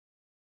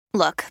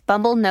Look,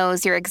 Bumble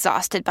knows you're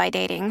exhausted by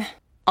dating.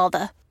 All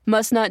the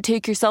must not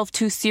take yourself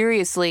too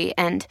seriously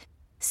and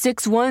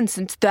 6'1"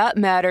 since that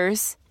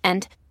matters.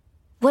 And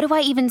what do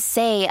I even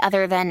say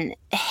other than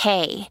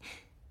hey?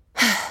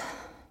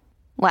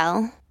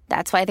 Well,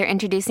 that's why they're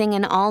introducing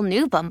an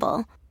all-new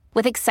Bumble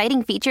with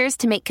exciting features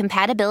to make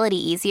compatibility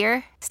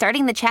easier,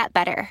 starting the chat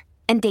better,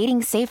 and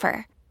dating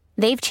safer.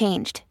 They've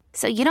changed,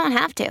 so you don't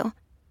have to.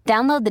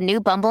 Download the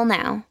new Bumble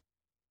now.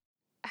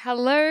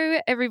 Hello,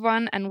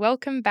 everyone, and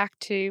welcome back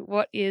to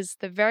what is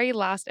the very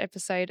last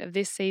episode of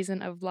this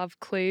season of Love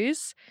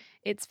Clues.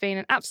 It's been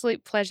an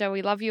absolute pleasure.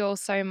 We love you all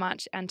so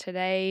much, and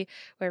today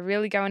we're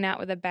really going out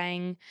with a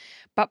bang.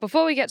 But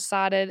before we get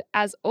started,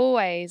 as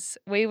always,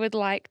 we would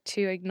like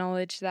to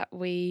acknowledge that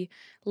we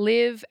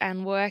live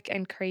and work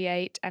and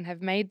create and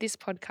have made this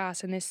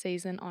podcast and this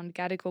season on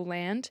Gadigal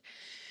land.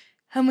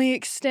 And we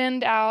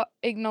extend our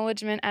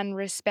acknowledgement and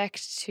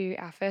respect to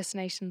our First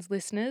Nations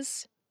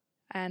listeners.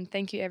 And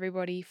thank you,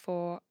 everybody,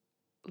 for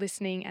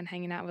listening and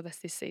hanging out with us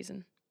this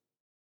season.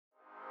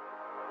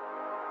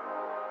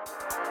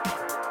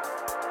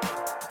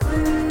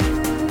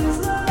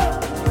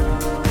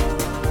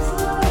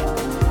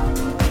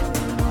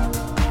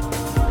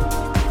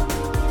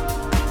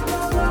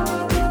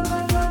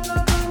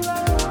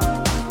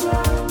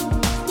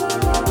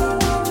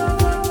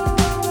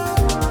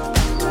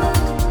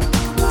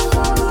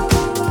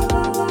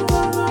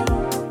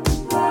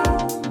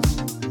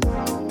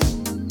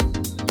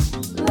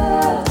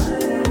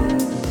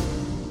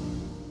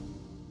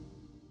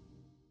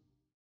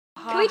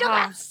 Can we talk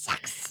about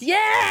sex?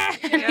 Yeah!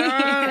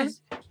 Yes.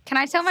 Can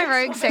I tell my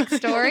rogue sex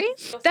story?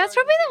 That's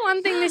probably the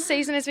one thing this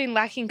season has been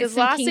lacking, because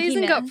Some last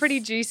season got kinkiness. pretty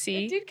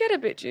juicy. It did get a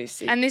bit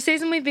juicy. And this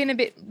season we've been a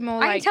bit more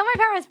I like... can tell my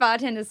parents'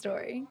 bartender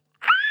story.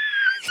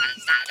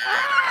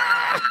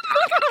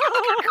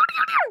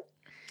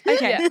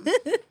 Okay.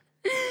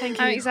 Thank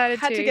you. I'm excited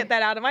Had too. to get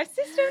that out of my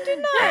system,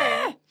 didn't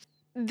I?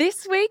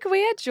 This week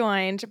we are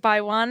joined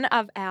by one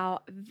of our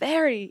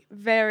very,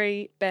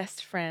 very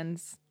best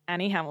friends,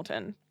 Annie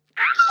Hamilton.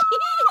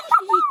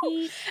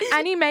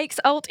 Annie makes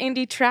alt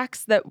indie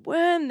tracks that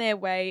worm their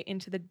way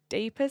into the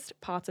deepest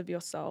parts of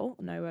your soul.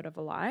 No word of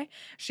a lie.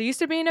 She used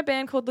to be in a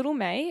band called Little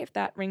May, if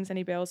that rings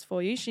any bells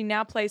for you. She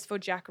now plays for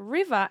Jack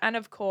River and,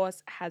 of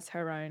course, has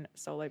her own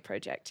solo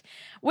project.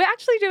 We're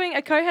actually doing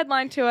a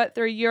co-headline tour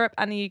through Europe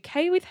and the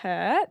UK with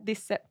her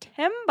this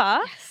September.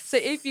 Yes. So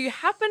if you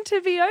happen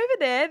to be over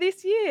there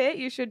this year,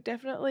 you should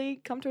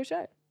definitely come to a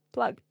show.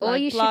 Plug. Or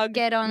you plug, should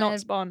get on not a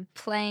spawn.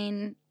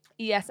 plane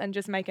Yes, and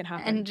just make it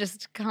happen. and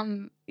just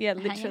come. Yeah,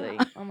 hang literally.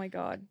 out. Oh my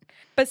God.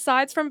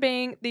 Besides from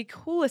being the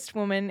coolest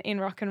woman in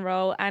rock and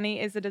roll,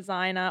 Annie is a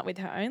designer with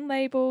her own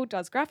label,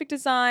 does graphic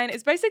design,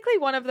 is basically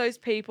one of those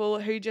people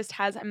who just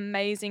has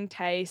amazing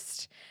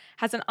taste,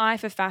 has an eye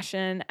for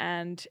fashion,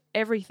 and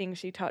everything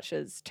she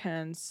touches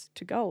turns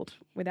to gold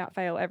without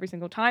fail every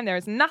single time. There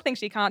is nothing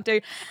she can't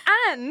do.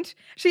 And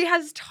she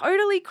has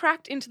totally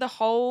cracked into the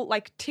whole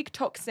like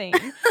TikTok scene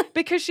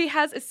because she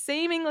has a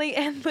seemingly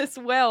endless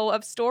well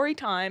of story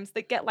times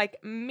that get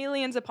like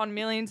millions upon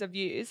millions of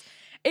views.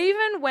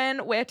 Even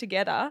when we're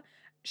together,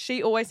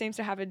 she always seems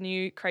to have a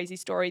new crazy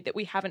story that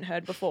we haven't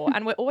heard before.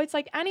 And we're always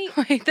like, Annie,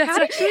 Wait, that's how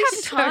did actually you have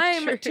so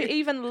time true. to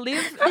even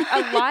live a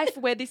life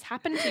where this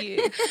happened to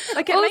you?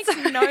 Like, it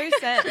makes no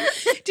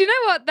sense. Do you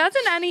know what? That's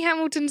an Annie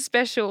Hamilton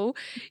special.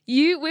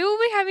 We will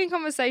be having a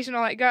conversation or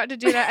like go out to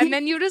dinner, and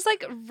then you'll just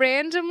like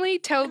randomly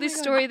tell this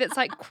story that's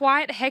like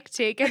quite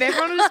hectic, and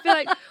everyone will just be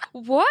like,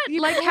 "What?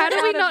 Like, how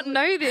do we not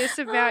know this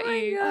about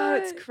you?" Oh,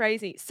 it's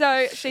crazy.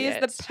 So she Yeah,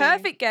 is it's the true.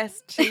 perfect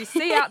guest to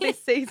see out this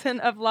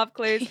season of Love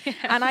Clues. Yes.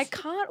 And I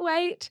can't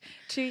wait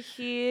to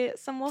hear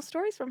some more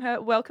stories from her.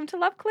 Welcome to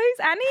Love Clues,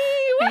 Annie.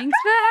 Thanks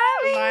for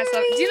having Nice.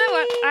 me. Do you know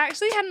what? I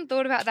actually hadn't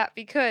thought about that,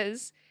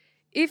 because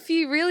if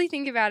you really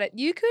think about it,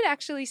 you could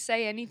actually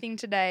say anything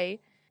today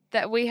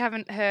that we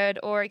haven't heard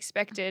or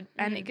expected,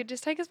 and it could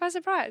just take us by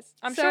surprise.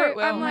 I'm So sure it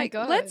will. I'm Oh my like,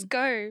 God. let's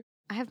go.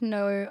 I have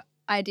no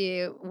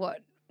idea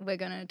what we're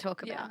going to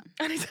talk Yeah. about.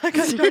 And it's like,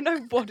 I don't know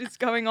what is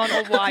going on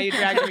or why you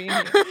dragged me in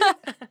here.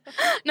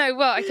 No,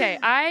 well, okay.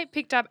 I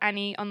picked up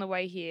Annie on the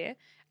way here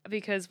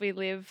because we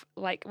live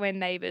like we're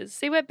neighbours.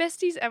 See, we're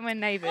besties and we're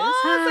neighbours.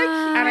 Oh,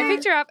 so And I cute.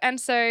 picked her up, and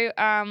so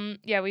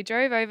we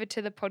drove over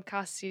to the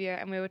podcast studio,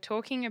 and we were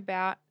talking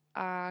about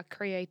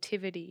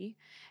creativity,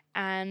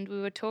 and we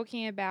were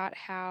talking about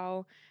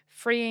how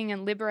freeing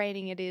and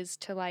liberating it is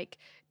to like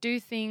do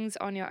things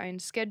on your own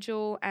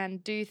schedule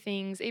and do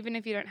things even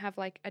if you don't have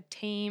like a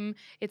team.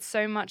 It's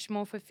so much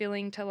more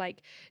fulfilling to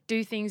like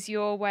do things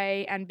your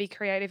way and be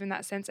creative in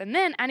that sense. And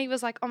then Annie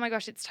was like, oh my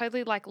gosh, it's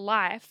totally like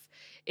life.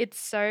 It's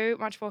so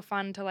much more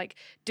fun to like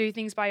do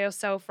things by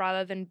yourself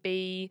rather than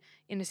be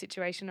in a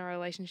situation or a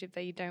relationship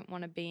that you don't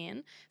want to be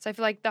in. So I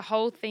feel like the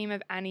whole theme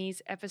of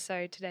Annie's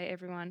episode today,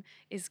 everyone,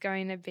 is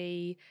going to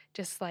be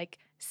just like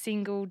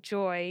single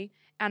joy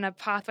and a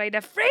pathway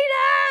to freedom.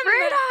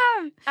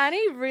 Freedom!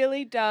 Annie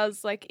really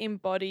does like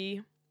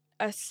embody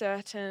a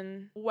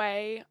certain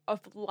way of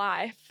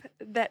life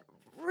that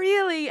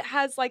really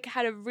has like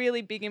had a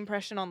really big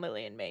impression on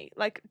Lily and me.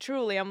 Like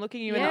truly, I'm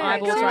looking you in the Yeah,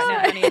 eyeballs God. right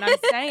now, Annie, and I'm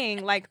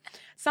saying like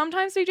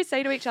sometimes we just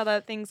say to each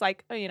other things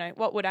like, oh, you know,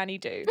 what would Annie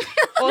do?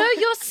 Or, No,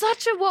 you're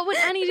such a what would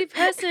Annie do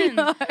person.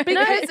 No.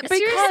 because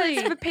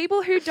seriously. for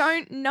people who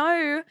don't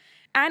know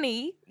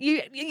Annie,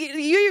 you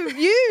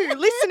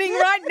listening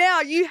right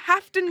now, you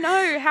have to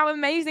know how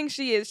amazing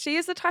she is. She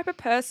is the type of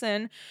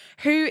person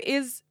who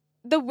is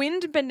the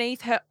wind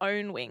beneath her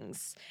own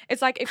wings.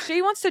 It's like if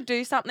she wants to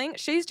do something,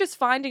 she's just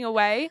finding a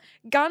way,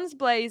 guns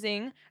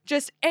blazing,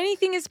 just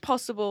anything is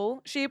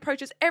possible. She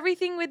approaches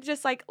everything with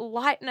just like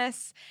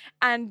lightness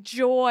and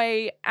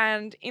joy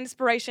and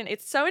inspiration.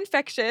 It's so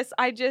infectious.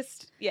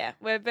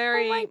 We're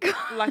very God,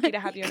 lucky to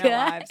have you in our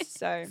guys. lives.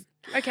 So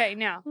Okay,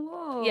 now.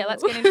 Whoa. yeah,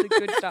 let's get into the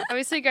good stuff.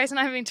 Obviously, Grace and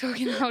I have been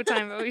talking the whole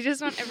time, but we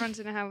just want everyone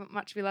to know how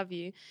much we love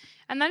you.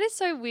 And that is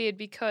so weird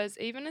because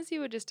even as you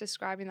were just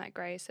describing that,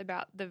 Grace,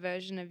 about the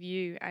version of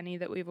you, Annie,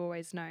 that we've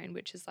always known,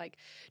 which is like,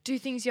 do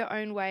things your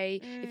own way.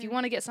 If you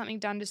want to get something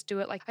done, just do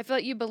it. Like, I feel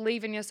like you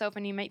believe in yourself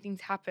and you make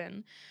things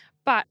happen.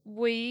 But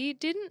we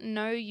didn't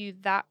know you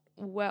that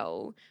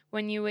well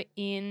when you were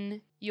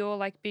in your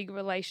like big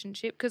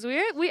relationship because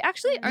we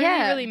actually only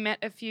really met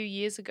a few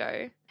years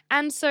ago.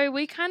 And so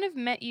we kind of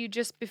met you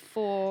just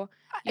before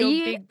your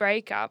big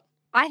breakup.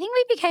 I think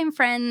we became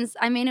friends.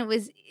 I mean, it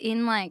was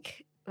in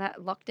like that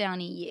lockdown-y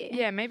year.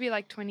 Yeah, maybe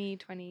like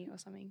 2020 or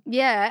something.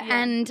 Yeah, Yeah.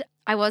 and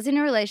I was in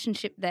a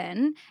relationship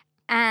then,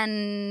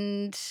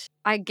 and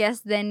I guess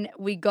then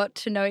we got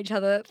to know each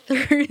other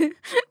through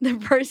the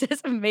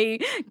process of me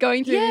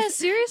going through Yeah, this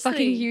seriously.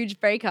 fucking huge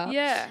breakup.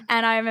 Yeah.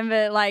 And I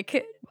remember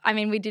like, I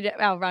mean, we did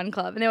our run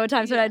club, and there were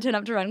times when I'd turn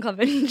up to run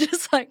club and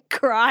just like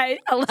cry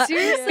a lot.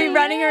 Seriously, be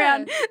running yeah.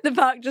 around the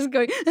park just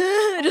going,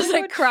 just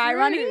like cry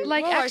running.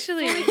 Like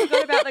actually, I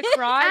forgot about the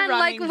cry And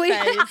like running we,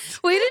 phase.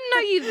 we didn't know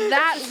you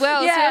that well.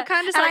 So you're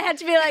kind of just and like, I had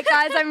to be like,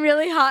 guys, I'm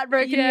really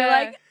heartbroken. And Yeah.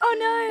 you're like, oh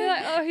you're no.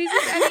 like, oh, who's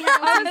this Annie? I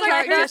What's was her like,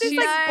 character? there's this She's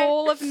like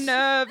ball of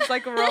nerves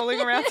like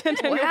rolling around.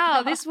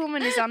 wow, this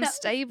woman is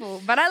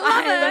unstable, but I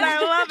love But it.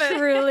 I love it.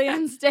 Truly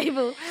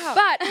unstable.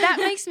 But that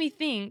makes me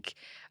think,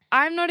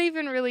 I'm not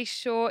even really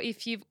sure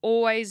if you've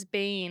always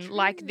been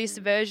like this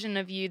version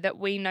of you that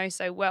we know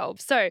so well.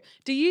 So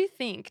do you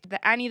think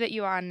the Annie that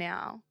you are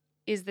now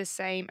is the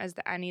same as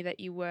the Annie that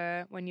you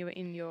were when you were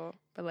in your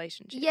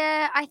relationship?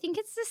 Yeah, I think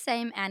it's the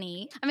same,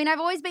 Annie. I mean, I've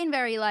always been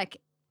very like,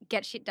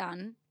 get shit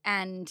done.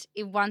 And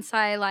once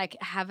I like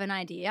have an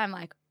idea, I'm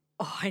like,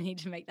 oh, I need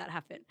to make that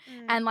happen.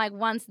 And like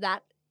once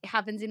that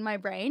happens in my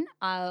brain,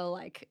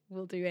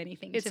 will do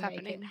anything It's to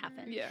happening. make it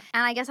happen. Yeah.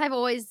 And I guess I've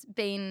always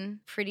been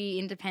pretty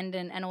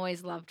independent and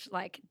always loved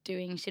like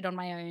doing shit on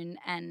my own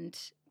and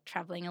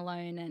traveling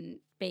alone and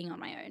being on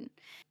my own.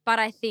 But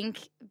I think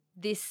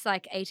this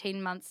like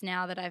 18 months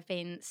now that I've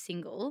been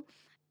single,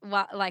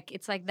 like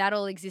it's like that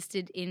all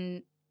existed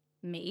in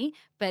me,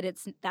 but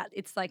it's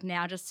like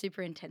now just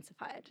super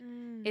intensified.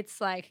 It's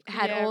like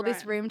had Yeah, all this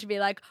right. room to be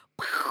like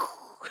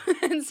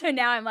and so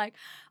now I'm like,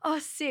 oh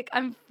sick,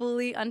 I'm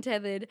fully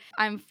untethered.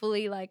 I'm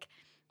fully like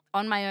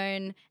on my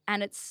own,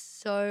 and it's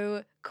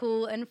so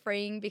cool and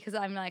freeing because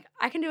I'm like,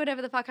 I can do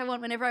whatever the fuck I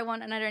want whenever I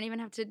want, and I don't even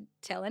have to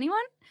tell anyone.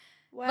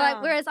 Wow.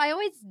 Like, whereas I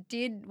always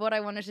did what I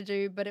wanted to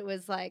do, but it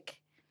was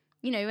like,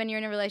 you know, when you're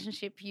in a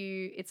relationship,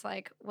 it's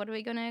like, what are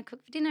we going to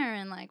cook for dinner?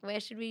 And like, where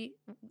should we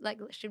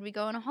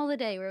go on a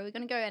holiday? Where are we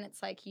going to go? And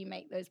it's like, you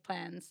make those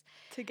plans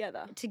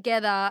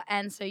together.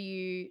 And so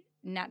you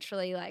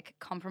naturally like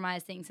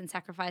compromise things and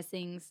sacrifice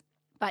things.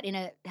 But in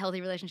a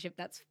healthy relationship,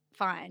 that's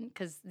fine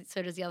because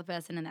so does the other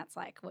person, and that's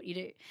like what you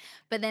do.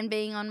 But then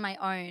being on my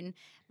own,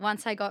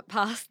 once I got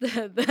past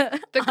the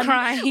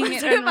crying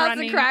once I and got past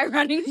running. the cry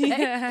running phase,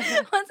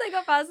 Yeah. once I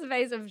got past the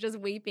phase of just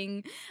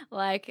weeping,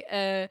 like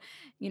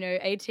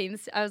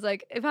 18th, I was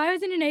like, if I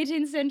was in an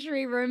 18th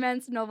century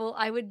romance novel,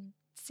 I would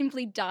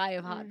simply die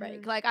of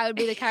heartbreak. Like I would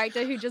be the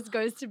character who just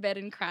goes to bed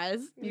and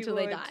cries until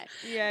they die.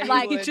 Yeah,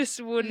 Like, You just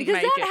wouldn't Because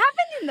make that it.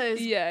 happened in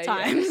those Yeah,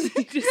 times.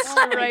 Yeah. Just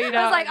straight I was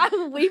up. like, I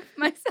will weep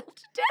myself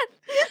to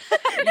death.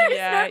 There is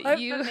Yeah, no hope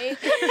you- for me.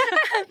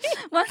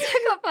 Once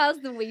I got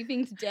past the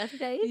weeping to death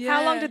phase,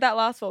 How long Yeah. did that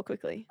last for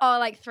quickly? oh,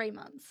 like 3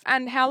 months.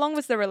 And how long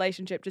was the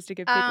relationship, just to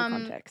give people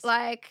context?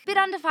 Like a bit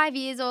under 5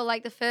 years, or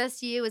like the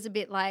first year was a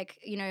bit like,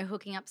 you know,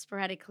 hooking up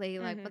sporadically,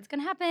 like Mhm. what's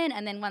going to happen?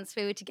 And then once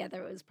we were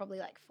together, it was probably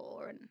like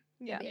 4 and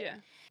Yeah. a bit. Yeah.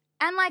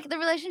 And like the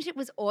relationship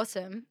was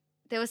awesome.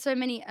 There were so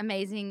many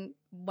amazing,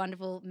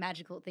 wonderful,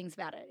 magical things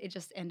about it. It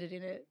just ended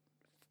in a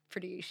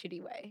pretty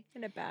shitty way.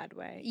 In a bad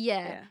way.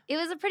 Yeah. It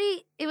was a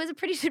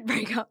pretty shit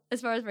breakup as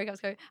far as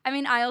breakups go. I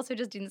mean, I also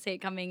just didn't see it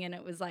coming, and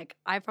it was like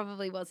I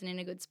probably wasn't in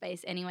a good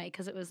space anyway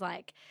because it was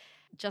like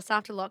just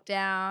after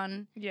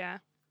lockdown. Yeah.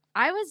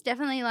 I was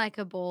definitely like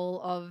a ball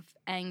of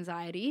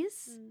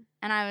anxieties, Mm.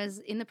 and I was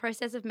in the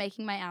process of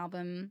making my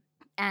album,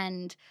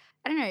 and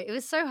I don't know, it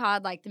was so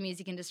hard. Like the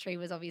music industry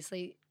was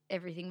obviously,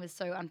 everything was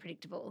so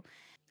unpredictable,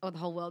 or the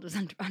whole world was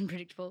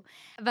unpredictable.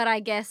 But I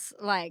guess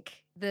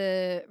like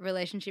the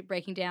relationship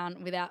breaking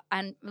down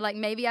and like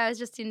maybe I was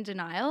just in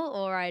denial,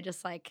 or I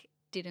just like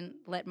didn't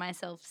let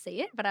myself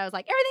see it. But I was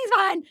like, everything's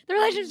fine. The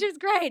relationship's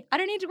great. I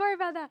don't need to worry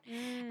about that.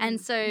 And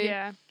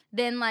so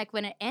then like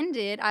when it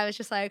ended, I was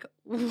just like,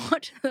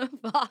 what the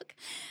fuck?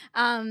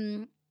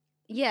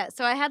 Yeah,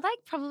 so I had like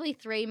probably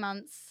 3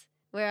 months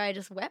where I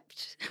just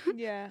wept.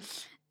 Yeah.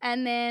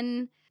 And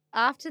then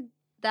after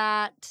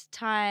that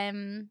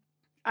time,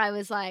 I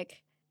was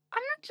like,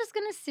 I'm not just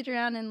going to sit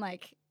around and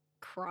like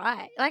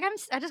cry. Like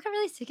I just got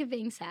really sick of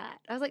being sad.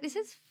 I was like, this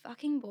is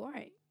fucking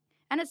boring.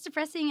 And it's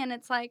depressing and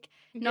it's like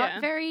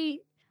not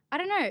very, I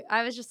don't know.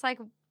 I was just like,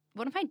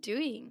 what am I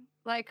doing?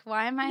 Like,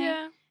 why am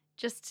I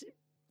just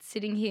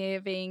sitting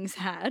here being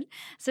sad?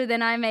 So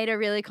then I made a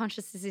really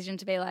conscious decision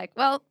to be like,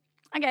 well,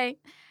 okay,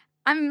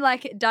 I'm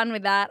like done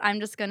with that. I'm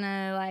just going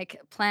to like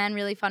plan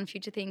really fun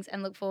future things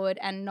and look forward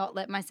and not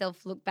let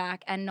myself look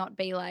back and not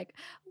be like,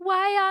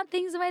 why aren't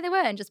things the way they were?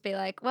 And just be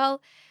like,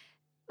 well,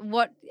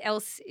 what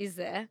else is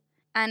there?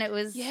 And it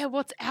was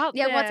what's out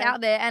there? Yeah, what's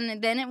out there.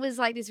 And then it was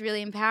like this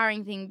really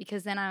empowering thing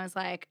because then I was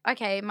like,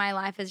 okay, my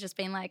life has just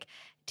been like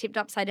tipped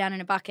upside down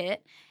in a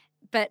bucket,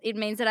 but it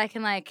means that I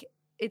can like,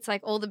 it's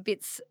like all the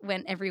bits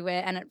went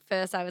everywhere. And at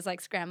first I was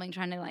like scrambling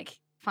trying to like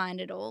find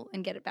it all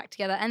and get it back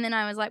together. And then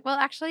I was like, well,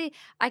 actually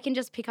I can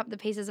just pick up the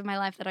pieces of my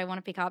life that I want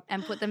to pick up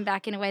and put them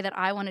back in a way that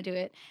I want to do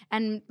it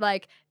and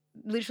like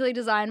literally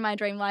design my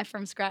dream life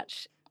from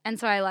scratch. And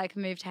so I like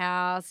moved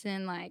house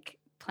and like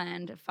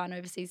planned a fun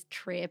overseas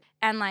trip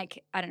and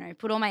like, I don't know,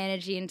 put all my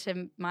energy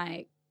into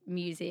my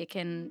music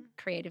and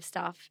creative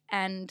stuff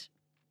and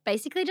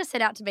basically just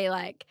set out to be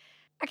like,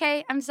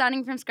 okay, I'm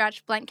starting from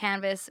scratch, blank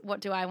canvas.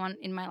 What do I want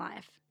in my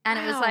life? And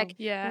it was like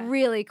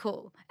really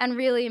cool and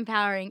really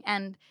empowering.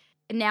 And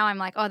now I'm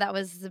like, oh, that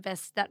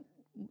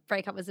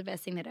breakup was the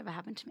best thing that ever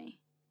happened to me.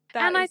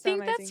 And I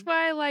think that's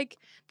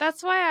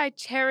why I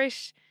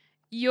cherish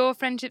your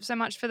friendship so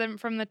much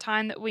from the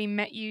time that we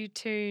met you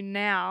to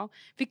now,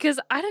 because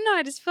I don't know,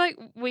 I just feel like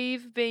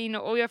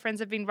all your friends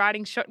have been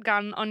riding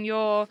shotgun on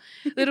your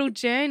little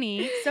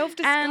journey.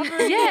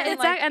 Self-discovery.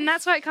 And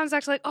that's why it comes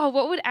back to like, oh,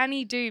 what would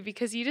Annie do?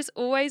 Because you just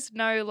always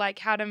know like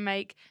how to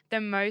make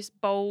the most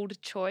bold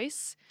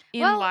choice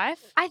in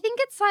life. I think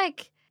it's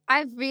like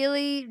I've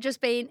really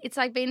just been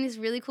this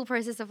really cool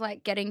process of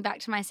like getting back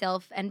to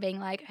myself and being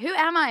like, who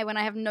am I when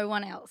I have no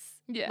one else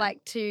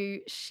like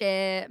to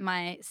share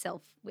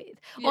myself with?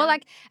 Or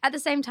like at the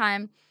same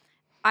time,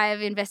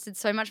 I've invested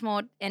so much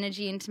more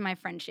energy into my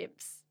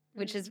friendships,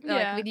 which is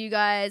like with you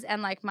guys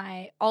and like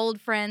my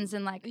old friends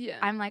and like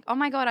I'm like, oh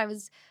my God, I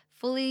was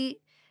fully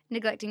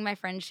neglecting my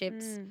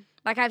friendships.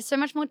 Like I have so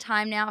much more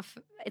time now.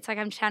 It's like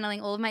I'm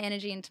channeling all of my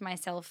energy into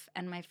myself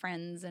and my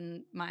friends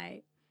and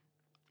my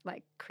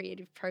like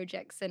creative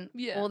projects and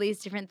all these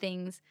different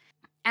things.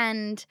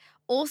 And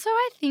also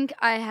I think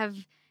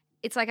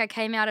it's like I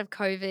came out of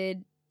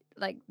COVID,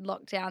 like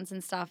lockdowns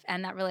and stuff,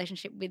 and that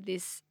relationship with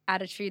this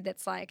attitude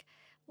that's like,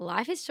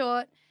 life is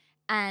short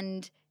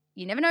and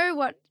you never know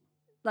what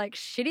like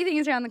shitty thing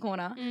is around the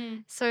corner.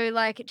 So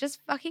like just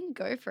fucking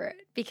go for it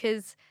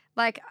because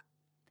like,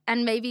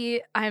 and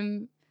maybe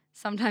I'm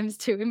sometimes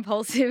too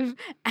impulsive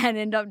and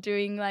end up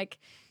doing like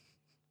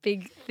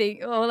big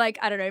thing or like,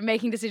 I don't know,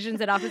 making decisions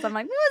that afterwards I'm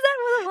like, was that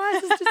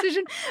the wisest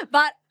decision?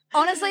 But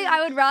honestly,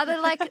 I would rather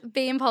like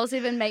be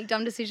impulsive and make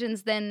dumb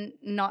decisions than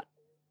not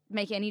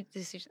make any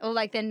decision or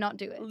like then not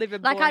do it. Live a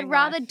like boring I'd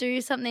rather life.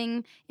 do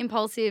something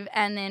impulsive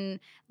and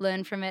then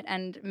learn from it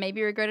and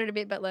maybe regret it a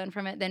bit but learn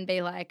from it than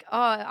be like, oh,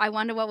 I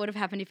wonder what would have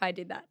happened if I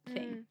did that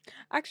thing.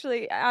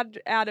 Actually, out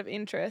of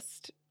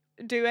interest,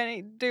 do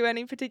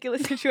any particular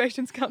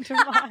situations come to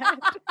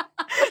mind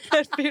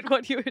that fit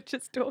what you were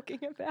just talking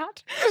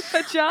about?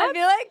 But I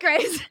feel like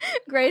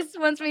Grace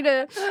wants me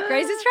to.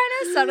 Grace is trying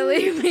to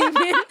subtly weave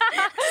in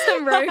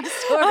some rogue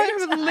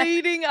stories. I'm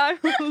leading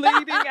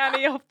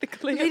Annie off the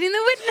cliff. Leading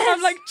the witness.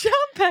 I'm like,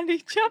 jump,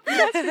 Annie, jump.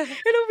 Yes,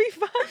 it'll be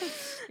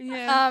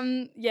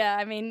fun. Yeah.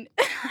 I mean,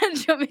 do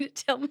you want me to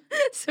tell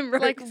some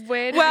rogue? Like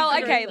where?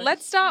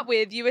 Let's start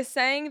with you were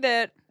saying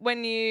that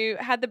when you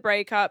had the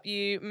breakup,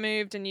 you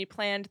moved and you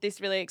planned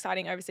this really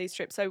exciting overseas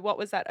trip. So what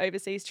was that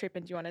overseas trip?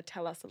 And do you want to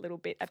tell us a little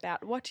bit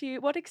about what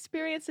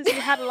experiences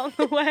you had along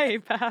the way,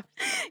 perhaps?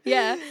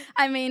 Yeah.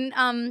 I mean,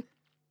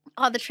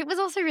 the trip was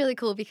also really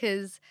cool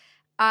because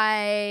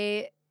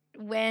I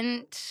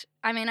booked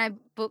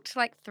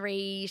like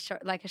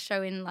a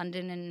show in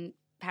London and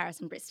Paris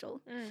and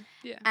Bristol.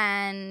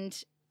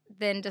 And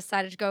then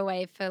decided to go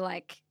away for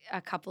like a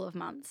couple of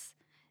months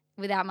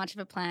without much of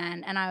a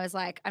plan. And I was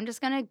like, I'm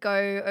just going to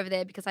go over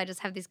there because I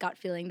just have this gut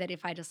feeling that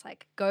if I just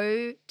like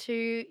go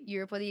to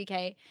Europe or the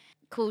UK,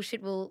 cool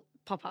shit will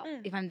pop up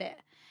if I'm there.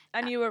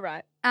 And you were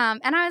right.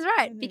 And I was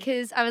right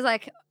because I was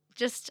like,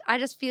 I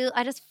just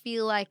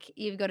feel like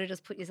you've got to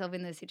just put yourself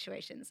in those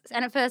situations.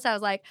 And at first I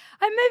was like,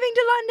 I'm moving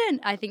to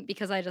London. I think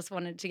because I just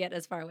wanted to get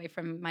as far away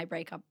from my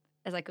breakup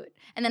as I could.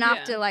 And then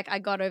after like I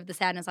got over the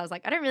sadness, I was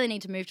like, I don't really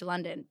need to move to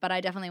London, but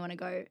I definitely want to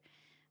go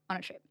on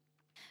a trip.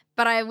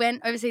 But I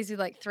went overseas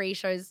with like 3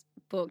 shows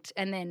booked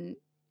and then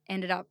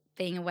ended up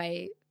being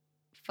away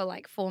for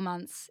like 4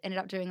 months, ended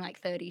up doing like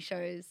 30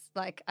 shows.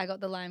 Like I got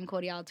the Lime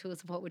Cordial tour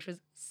support, which was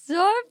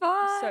so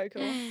fun. So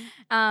cool.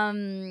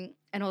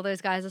 And all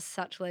those guys are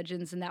such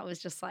legends, and that was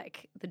just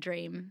like the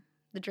dream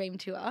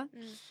tour.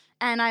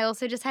 And I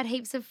also just had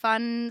heaps of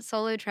fun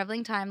solo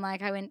traveling time.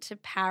 Like I went to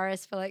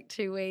Paris for like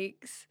 2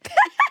 weeks.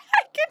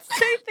 I can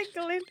see the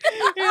glint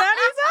in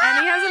Annie's eye.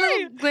 Annie has a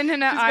little glint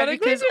in her She's got eye a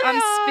glint because in her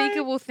eye.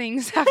 unspeakable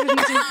things happened in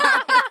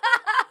Paris.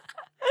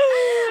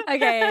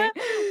 Okay.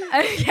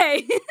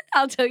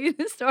 I'll tell you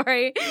the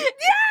story.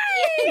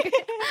 Yay!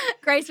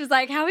 Grace was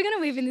like, how are we going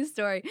to weave in this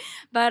story?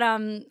 But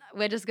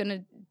we're just going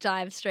to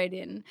dive straight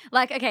in.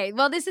 Like, okay,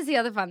 well, this is the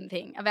other fun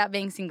thing about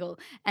being single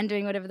and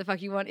doing whatever the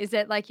fuck you want is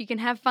that, like, you can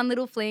have fun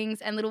little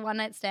flings and little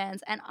one-night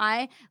stands. And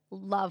I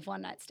love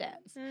one-night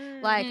stands.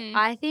 Like,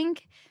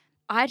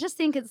 I just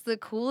think it's the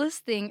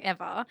coolest thing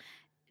ever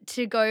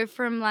to go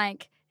from,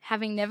 like,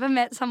 having never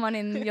met someone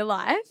in your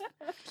life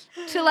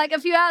to, like, a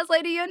few hours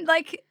later you're,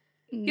 like,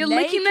 You're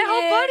licking their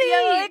whole body.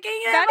 You're licking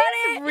their That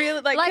body. is really,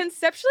 like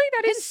conceptually,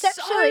 that is so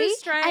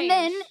strange. And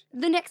then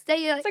the next day,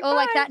 you're like, like, or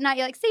like bye. that night,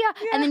 you're like, see ya.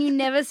 Yeah. And then you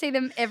never see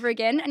them ever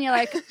again. And you're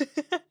like,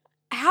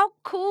 how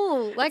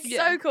cool. Like,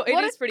 So cool. It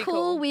what is a pretty cool,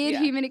 cool. weird Yeah.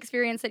 human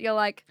experience that you're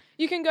like,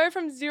 You can go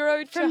from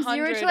 0 to From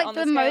 0 to, 100 like, on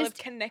the the scale most- of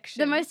connection.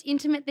 the most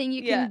intimate thing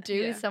you Yeah, can do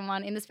yeah. with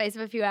someone in the space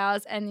of a few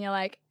hours. And you're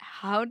like,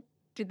 how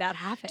did that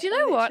happen? Do you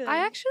know what? Literally.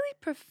 I actually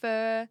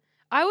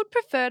would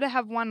prefer to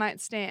have one night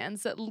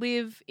stands that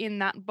live in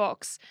that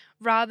box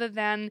rather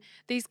than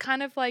these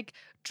kind of like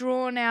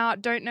drawn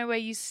out, don't know where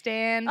you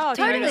stand Oh,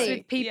 dinners totally.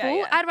 with people. Yeah,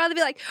 yeah. I'd rather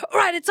be like, all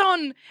right, it's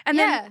on. And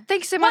Yeah. then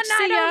thanks so One much,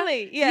 see night ya.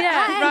 only. Yeah,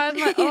 Yeah. rather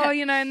than like, Yeah. oh,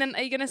 you know, and then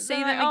are you going to see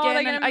They're them like, oh, they're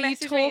again? And gonna are you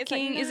message me. It's like,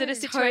 talking? Is it a no.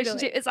 situation?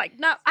 Totally. It's like,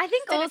 no. I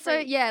think set it also,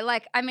 free. yeah,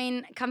 like, I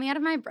mean, coming out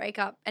of my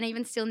breakup and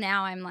even still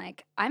now, I'm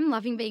like, I'm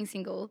loving being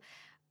single.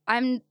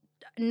 I'm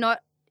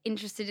not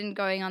interested in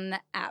going on the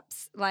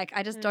apps. Like,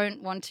 I just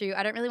don't want to.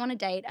 I don't really want to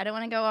date. I don't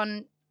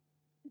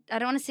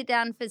want to sit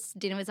down for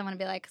dinner with someone and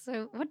be like,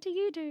 so what do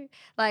you do?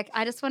 Like,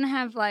 I just want to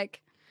have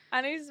like,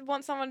 I just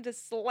want someone to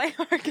slam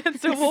her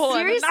against a wall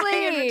and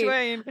nothing in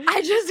Seriously. between.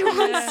 I just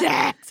want Yeah.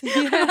 sex.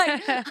 Yeah.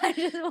 Like, I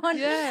just want,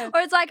 Yeah.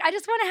 or it's like, I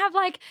just want to have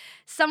like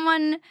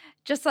someone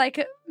just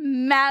like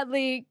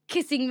madly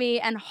kissing me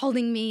and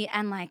holding me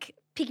and like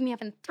picking me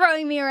up and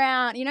throwing me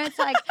around. You know, it's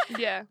like,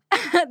 Yeah.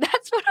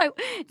 that's what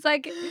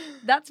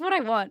I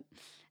want.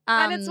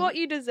 And it's what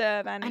you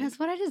deserve, Annie. And it's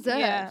what I deserve.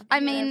 Yeah. I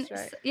Yeah, mean, that's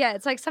right. yeah,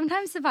 it's like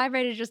sometimes the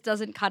vibrator just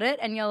doesn't cut it,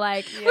 and you're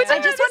like, Yeah. I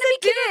just want to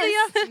be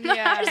kissed.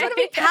 Yeah. I just want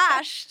to be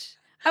pashed.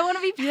 I want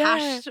to be Yeah.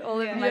 pashed all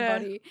over Yeah. my Yeah.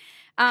 body.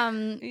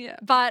 Yeah.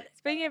 But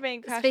Speaking of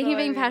being passionate, speaking of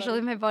being pashed all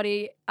over my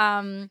body,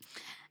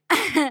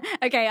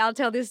 okay, I'll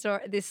tell this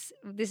story. This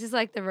is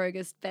like the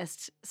roguest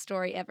best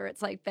story ever.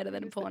 It's like better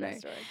than a porno.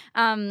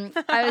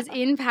 I was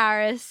in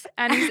Paris.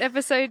 Annie's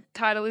episode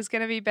title is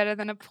going to be Better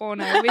Than a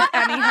Porno with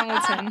Annie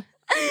Hamilton.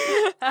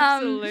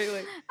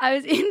 Absolutely. I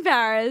was in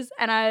Paris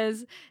and I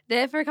was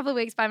there for a couple of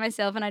weeks by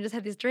myself, and I just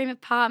had this dream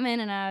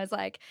apartment, and I was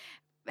like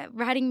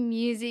writing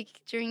music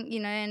during,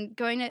 and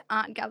going to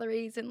art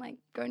galleries and like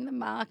going to the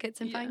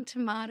markets and Yeah. buying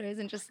tomatoes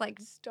and just like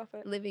Stop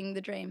it. living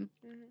the dream.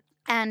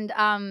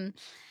 Mhm.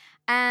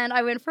 And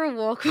I went for a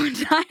walk one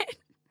night.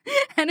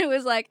 And it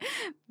was like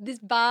this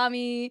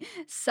balmy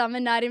summer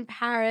night in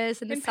Paris,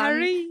 and the In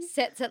sun Paris.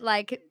 sets at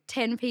like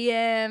 10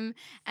 p.m.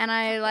 And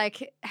I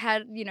like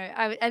had,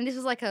 and this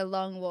was like a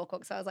long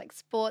walk. So I was like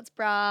sports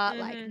bra,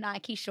 like Mhm.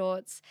 Nike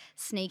shorts,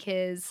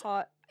 sneakers,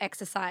 Hot.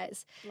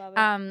 exercise. Love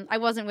it. I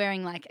wasn't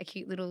wearing like a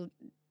cute little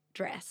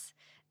dress.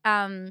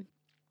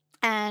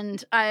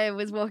 And I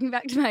was walking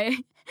back to my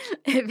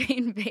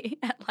Airbnb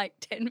at like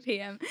 10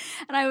 p.m.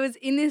 and I was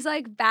in this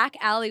like back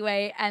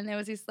alleyway, and there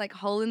was this like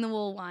hole in the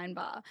wall wine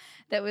bar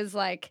that was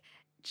like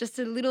just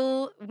a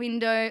little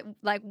window,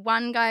 like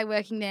one guy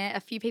working there, a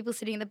few people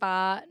sitting at the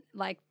bar,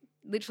 like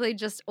literally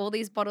just all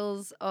these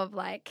bottles of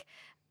like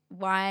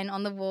wine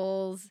on the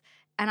walls.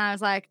 And I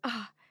was like,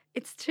 oh,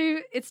 it's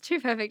too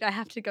perfect. I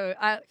have to go.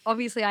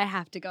 Obviously I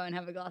have to go and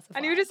have a glass of wine.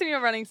 And you were just in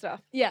your running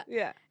stuff. Yeah.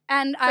 Yeah.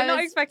 And So I not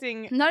was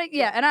expecting. and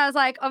I was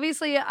like,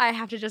 obviously I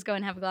have to just go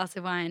and have a glass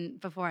of wine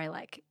before I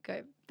like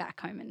go back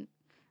home and,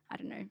 I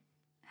don't know,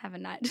 have a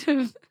night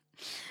of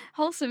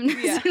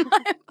wholesomeness Yeah. in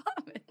my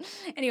apartment.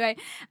 Anyway,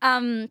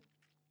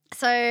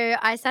 so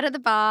I sat at the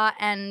bar,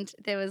 and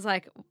there was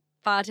like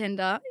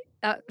bartender.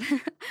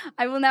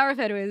 I will now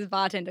refer to him as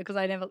bartender because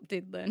I never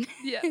did learn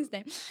Yeah. his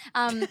name.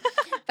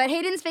 But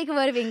he didn't speak a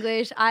word of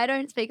English. I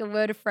don't speak a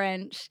word of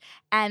French.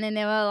 And then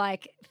there were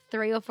like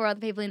 3 or 4 other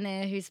people in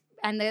there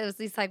and there was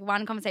this like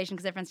one conversation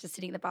because everyone's just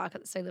sitting at the bar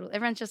because it's so little.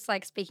 Everyone's just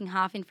like speaking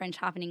half in French,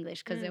 half in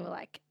English because there were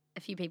like a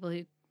few people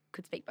who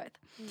could speak both.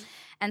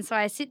 And so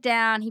I sit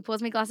down, he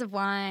pours me a glass of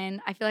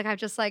wine. I feel like I've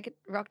just like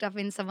rocked up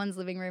in someone's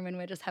living room and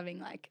we're just having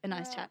like a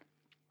nice chat.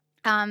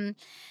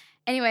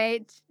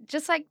 Anyway,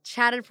 just like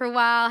chatted for a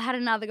while, had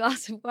another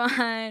glass of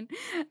wine,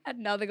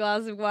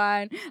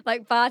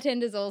 like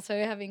bartenders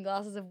also having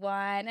glasses of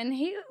wine. And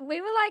we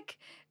were like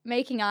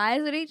making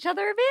eyes at each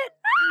other a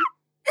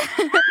bit.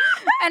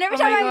 And every Oh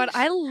time my God,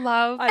 I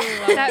love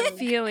that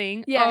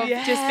feeling Yeah. of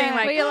just being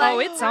like, Where you're oh,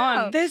 like, it's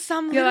wow. on. There's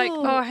some You're like,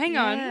 little- oh, hang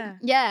on. yeah.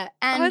 Yeah,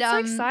 and Oh, it's so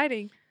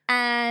exciting.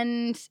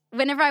 And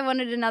whenever I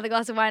wanted another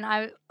glass of wine,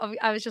 I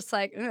was just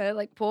like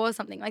pour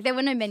something. Like there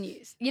were no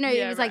menus, it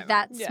Yeah, was like right,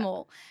 that yeah.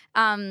 small.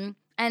 And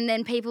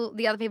then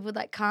the other people would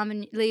like come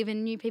and leave,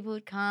 and new people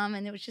would come,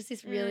 and it was just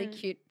this really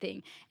cute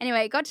thing.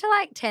 Anyway, it got to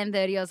like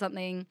 10:30 or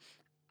something.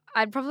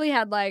 I'd probably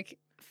had like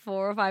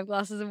 4 or 5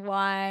 glasses of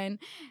wine.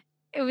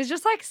 It was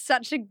just like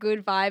such a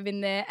good vibe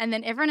in there, and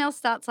then everyone else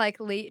starts like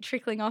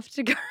trickling off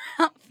to go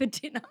out for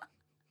dinner.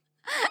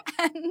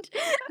 And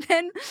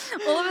then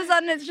all of a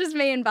sudden it's just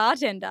me and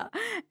bartender.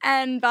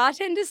 And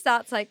bartender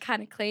starts like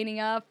kind of cleaning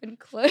up and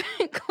closing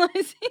the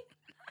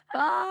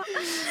bar.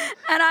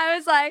 And I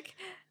was like,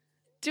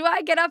 do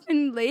I get up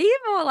and leave,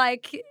 or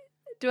like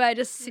do I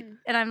just sit?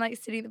 And I'm like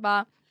sitting at the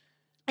bar.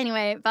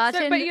 Anyway,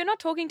 bartender. So, but you're not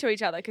talking to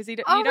each other because you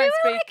don't we were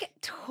speak. like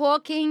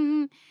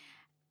talking,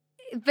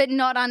 but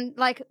not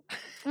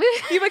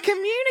You were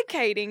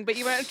communicating, but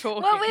you weren't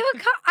talking. Well, we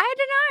were. I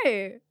don't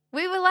know.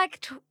 We were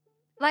like.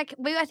 I think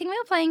we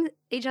were playing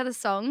each other's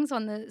songs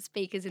on the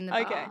speakers in the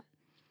bar. Okay.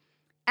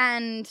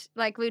 And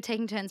like we were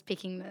taking turns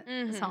picking the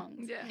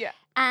songs. Yeah.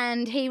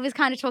 And he was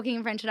kind of talking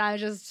in French, and I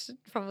was just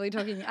probably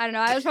talking. I don't know.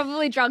 I was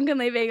probably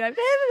drunkenly being like.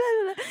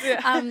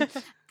 Yeah.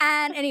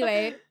 And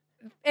anyway,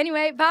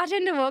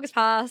 bartender walks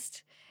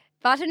past.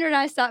 Bartender and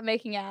I start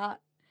making out.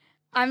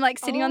 I'm like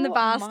sitting on the Oh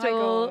bar my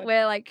stool. God.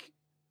 We're like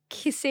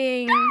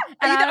kissing.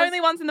 Are you the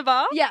only ones in the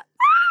bar? Yeah.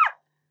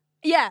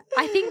 Yeah,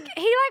 I think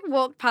he like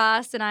walked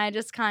past, and I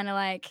just kind of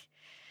like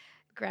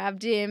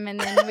grabbed him, and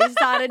then we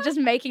started just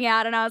making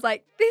out, and I was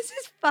like, this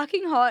is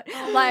fucking hot.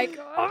 Oh my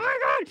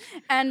God.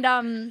 And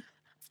I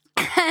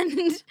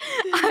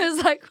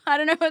was like, I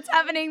don't know what's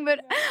happening, but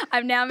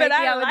I'm now making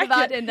out with the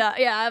bartender.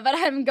 Yeah, but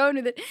I'm going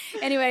with it.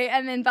 Anyway,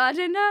 and then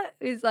bartender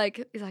is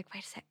like, wait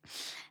a sec.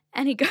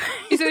 And he goes. So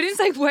he didn't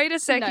say, wait a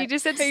sec. No. He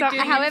just said He something.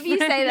 did. However you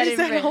say that in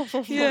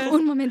French. Yeah.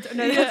 Un momento.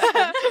 No, that's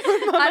fine.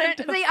 I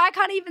don't see. I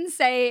can't even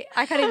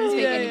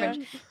speak any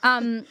French.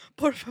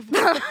 Por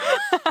favor.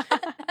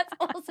 That's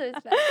also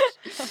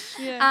Spanish.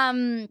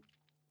 Yeah.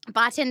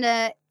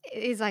 Bartender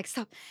is like,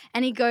 stop.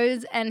 And he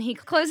goes and he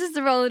closes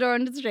the roller door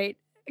onto the street,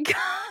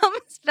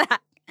 comes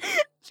back,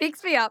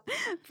 picks me up,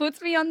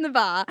 puts me on the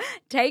bar,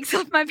 takes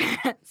off my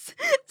pants,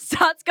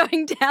 starts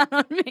going down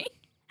on me.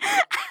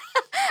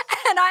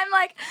 And I'm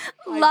like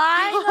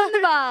lying on the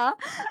bar,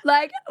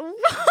 like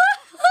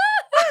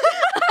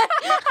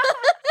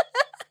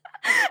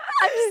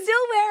I'm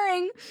still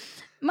wearing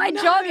my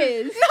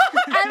joggers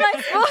and my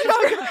sports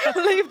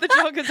bra. Leave the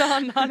joggers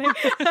on, honey.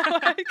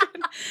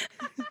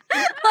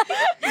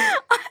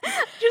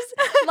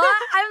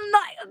 I'm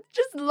like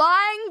just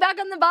lying back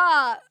on the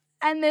bar,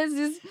 and there's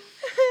this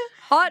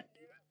hot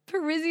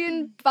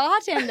Parisian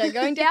bartender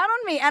going down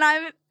on me, and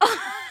I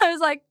was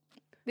like,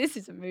 this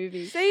is a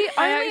movie. See,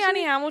 I only actually-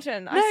 Annie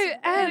Hamilton. No, I swear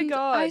to and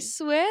God. I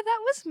swear that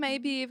was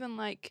maybe even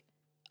like,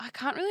 I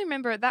can't really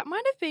remember it. That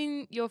might have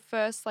been your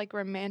first like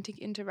romantic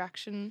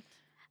interaction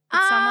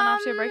with someone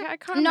after a breakup. I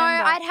can't No,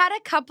 remember. I'd had a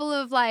couple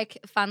of like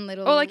fun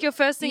little. Or like your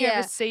first thing Yeah,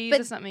 overseas or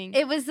but something.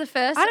 It was the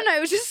first. I don't know. It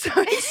was just so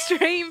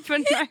extreme for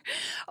no.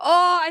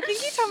 Oh, I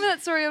think you told me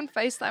that story on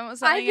FaceTime or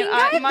something. think and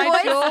I my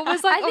voiced- jaw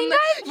was like I think on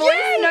I the.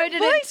 voice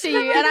noted it to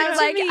you, and I was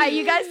to like, me. "Are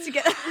you guys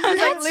together?" I was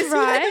like, That's "Listen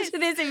right. to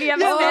this if you have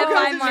Yeah, a spare Oh,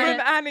 5 it's from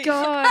minutes." Annie.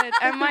 God,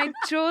 and my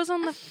jaw's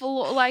on the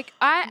floor. Like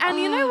and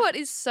you know what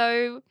is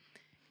so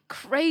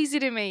crazy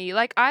to me?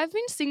 Like I've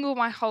been single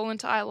my whole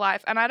entire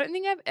life, and I don't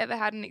think I've ever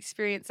had an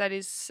experience that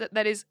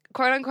is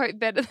quote unquote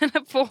better than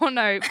a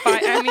porno by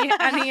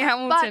Annie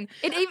Hamilton.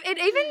 But it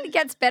even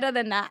gets better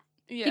than that.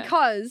 Yeah.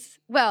 Because,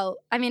 well,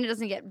 I mean, it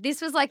doesn't get.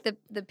 This was like the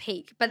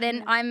peak, but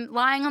then I'm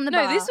lying on the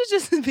no, bar. this was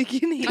just the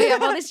beginning. Oh, yeah,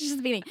 well, this is just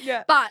the beginning.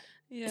 Yeah. But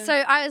Yeah. so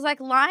I was like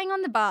lying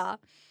on the bar,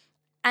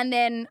 and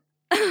then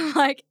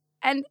like,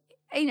 and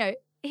you know,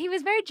 he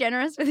was very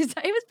generous with his.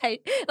 He was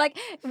paid. Like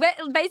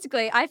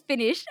basically, I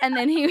finished, and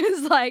then he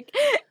was like,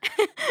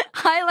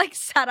 I like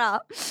sat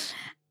up,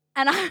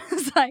 and I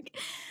was like,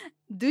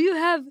 "Do you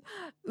have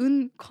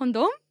un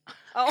condom?"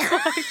 Oh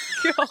my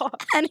God.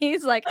 And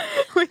he's like,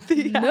 With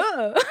the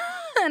 "No,"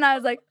 and I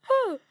was like,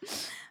 "Oh,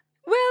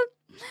 well,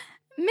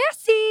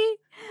 merci."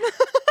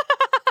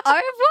 Au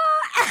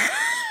revoir.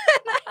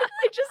 And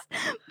I just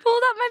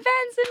pulled up my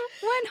pants and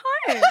went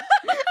home.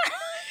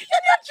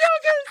 In your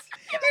joggers.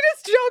 You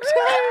just jogged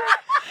home.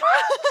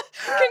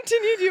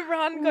 Continued your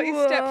run, got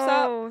your steps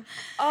up.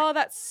 Oh,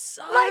 that's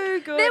so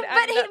Like, good. there,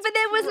 and that's but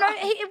there was no. right.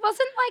 It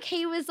wasn't like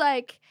he was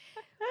like,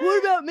 "What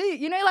about me?"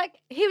 You know, like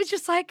he was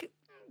just like,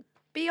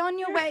 "Be on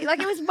your way." Like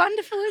it was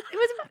wonderful. It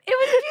was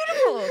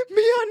beautiful.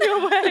 Be on your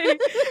way.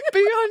 Be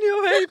on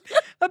your way.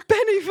 A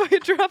penny for your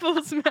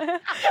troubles, man. A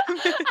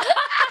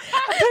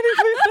penny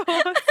for your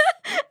thoughts.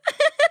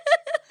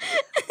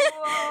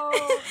 Whoa.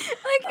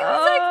 Like it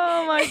was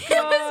Oh my like God.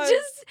 it was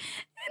just.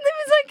 It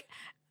was like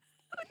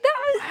that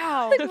was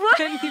Wow. like, what? A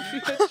penny for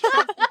your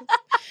troubles.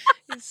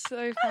 That's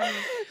so funny.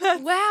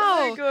 That's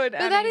Wow. so good. But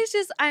that Annie. is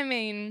just, I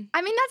mean,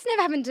 that's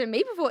never happened to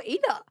me before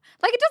either.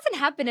 Like, it doesn't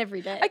happen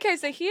every day. Okay,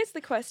 so here's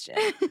the question.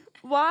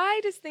 Why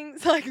does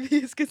things like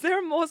this, because there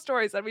are more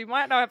stories that we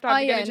might not have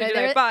time to get into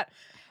today, but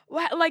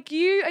like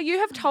you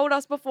have told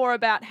us before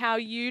about how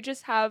you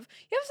have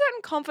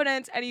certain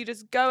confidence and you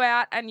just go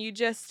out and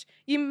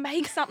you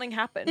make something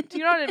happen. Do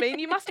you know what I mean?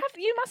 You must have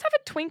a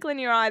twinkle in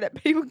your eye that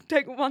people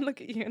take one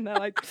look at you and they're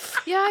like,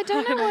 yeah, I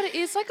don't know what it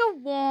is. Like a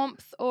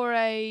warmth or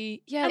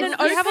a, yeah. And you an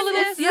have a little,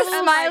 openness, Your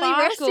little smiley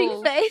sparkle.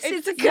 resting face.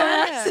 It's a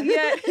yeah. curse.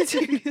 yeah,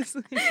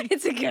 seriously.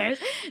 It's a curse.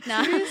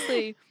 No.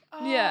 Seriously.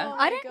 Yeah. Oh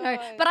I my don't know.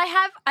 God. But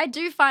I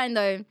do find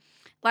though,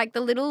 like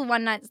the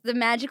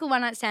magical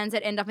one night stands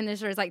that end up in the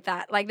stories like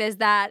that. Like there's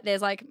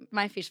like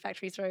my fish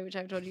factory story, which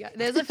I've told you guys.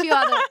 There's a few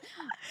other.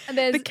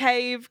 the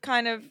cave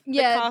kind of,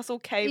 Yeah, the castle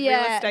cave real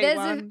estate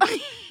one.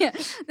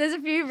 There's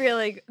a few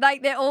really,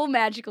 like they're all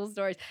magical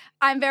stories.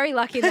 I'm very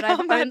lucky that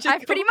I've Magical.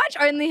 pretty much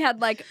only had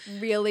like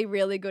really,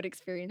 really good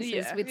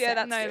experiences with sex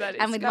that's good. that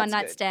is- and with that's one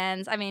night good.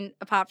 stands. I mean,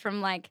 apart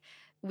from like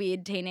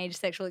weird teenage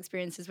sexual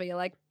experiences where you're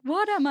like,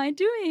 what am I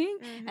doing?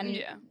 Mhm. And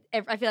Yeah.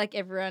 I feel like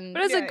everyone,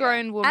 But as Yeah, a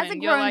grown woman, as a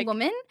you're grown like,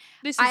 woman,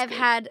 this is I've good.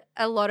 had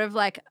a lot of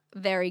like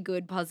very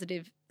good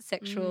positive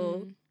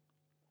sexual Mm.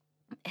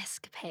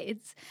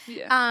 escapades.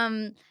 Yeah.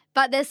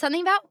 But there's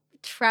something about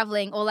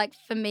traveling, or like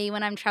for me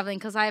when I'm traveling,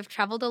 because I've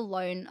traveled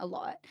alone a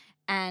lot,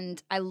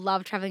 and I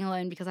love traveling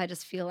alone because I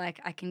just feel like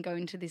I can go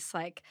into this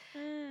like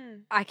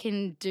I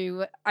can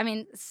do. I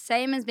mean,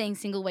 same as being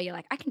single, where you're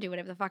like I can do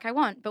whatever the fuck I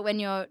want. But when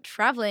you're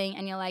traveling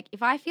and you're like,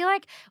 if I feel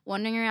like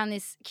wandering around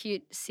this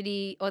cute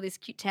city or this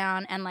cute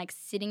town and like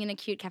sitting in a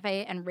cute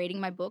cafe and reading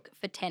my book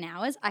for 10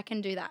 hours, I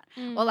can do that.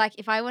 Mm. Or like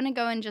if I want to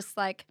go and just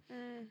like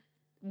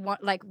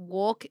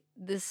walk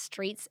the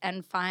streets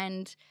and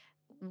find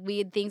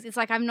weird things. It's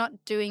like I'm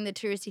not doing the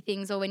touristy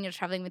things, or when you're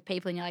traveling with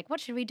people and you're like, what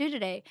should we do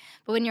today?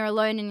 But when you're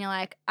alone and you're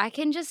like, I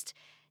can just,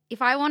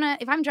 if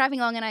I'm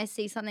driving along and I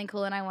see something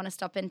cool and I want to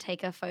stop and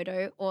take a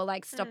photo, or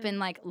like stop and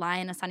like lie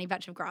in a sunny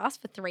patch of grass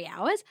for 3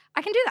 hours,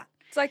 I can do that.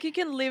 It's like you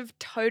can live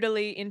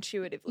totally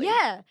intuitively.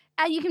 Yeah.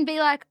 And you can be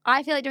like,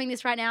 I feel like doing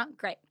this right now.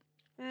 Great.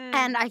 Mm.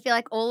 And I feel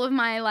like all of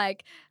my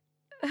like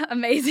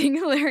amazing,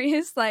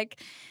 hilarious,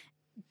 like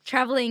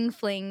traveling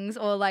flings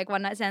or like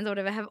one night stands or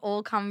whatever have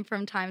all come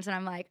from times when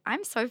I'm like,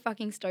 I'm so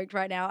fucking stoked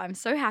right now. I'm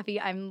so happy.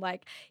 I'm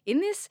like in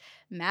this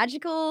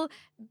magical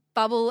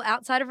bubble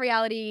outside of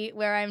reality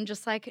where I'm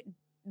just like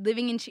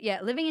living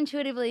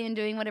intuitively and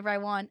doing whatever I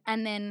want.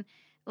 And then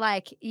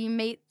like you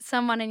meet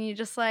someone and you're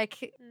just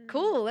like,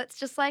 cool, let's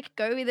just like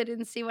go with it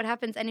and see what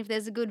happens. And if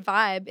there's a good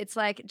vibe, it's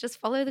like just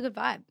follow the good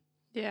vibe.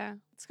 Yeah.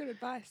 That's good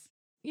advice.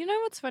 You know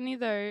what's funny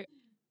though?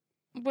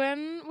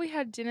 When we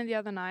had dinner the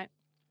other night,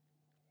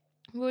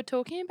 we were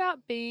talking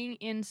about being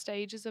in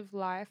stages of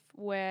life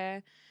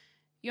where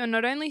you're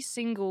not only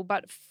single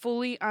but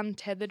fully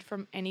untethered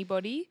from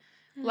anybody.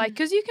 Like,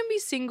 because you can be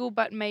single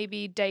but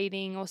maybe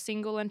dating, or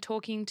single and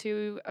talking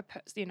to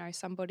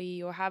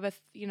somebody, or have a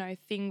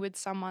thing with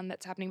someone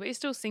that's happening, but you're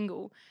still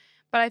single.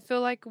 But I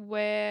feel like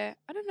I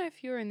don't know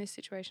if you're in this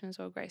situation as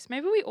well, Grace.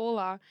 Maybe we all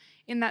are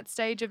in that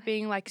stage of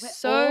being like We're all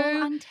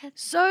so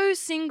untethered.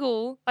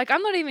 single. Like,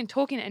 I'm not even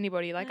talking to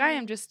anybody. Like, I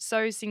am just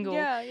so single.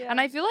 Yeah. And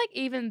I feel like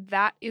even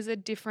that is a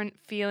different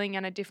feeling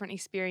and a different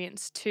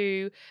experience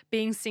to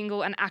being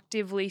single and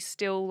actively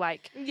still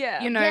like,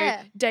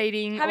 Yeah.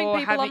 dating, Having or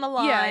people on the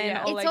line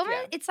Yeah. or It's like,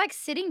 almost, it's like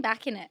sitting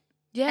back in it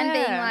Yeah. and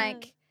being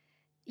like,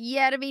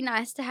 yeah, it'd be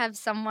nice to have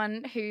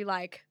someone who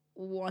like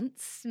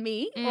wants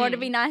me, or it'd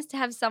be nice to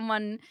have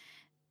someone,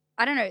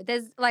 I don't know,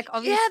 there's like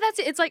obviously. Yeah, that's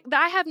it. It's like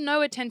I have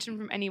no attention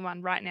from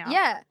anyone right now.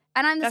 Yeah.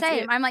 And I'm the That's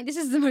same. it. I'm like, this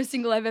is the most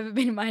single I've ever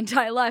been in my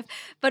entire life.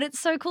 But it's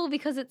so cool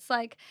because it's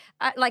like,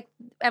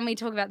 and we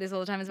talk about this all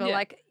the time as well. Yeah.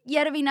 Like,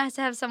 yeah, it'd be nice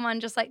to have someone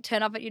just like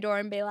turn up at your door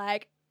and be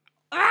like,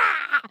 ah.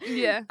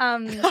 Yeah. I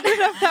don't know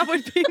if that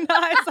would be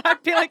nice.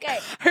 I'd be like, Okay.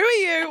 who are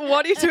you?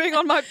 What are you doing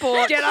on my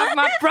porch? Get off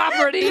my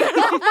property. Get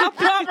off my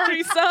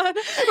property, son. Whereas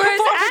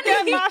Before I get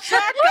Annie- my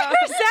shotgun.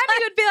 Sammy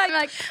would be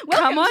like,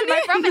 welcome come on to my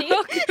in. property.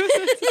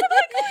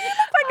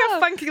 Like a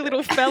funky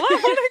little fella. I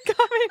want to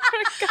come in for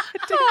a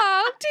goddamn.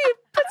 Oh,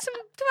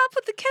 do I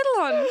put the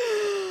kettle on?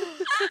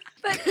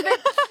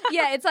 but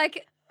yeah, it's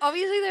like,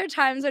 obviously there are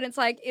times when it's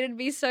like, it'd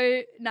be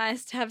so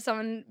nice to have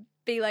someone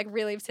be like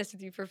really obsessed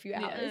with you for a few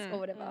hours or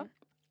whatever.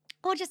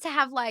 Or just to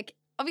have like,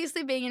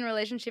 obviously being in a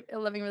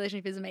loving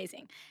relationship is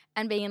amazing,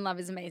 and being in love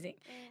is amazing.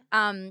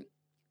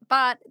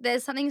 But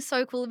there's something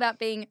so cool about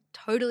being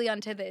totally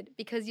untethered,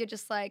 because you're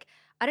just like,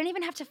 I don't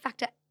even have to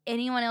factor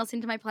anyone else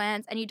into my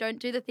plans, and you don't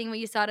do the thing where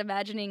you start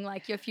imagining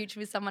like your future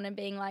with someone and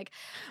being like,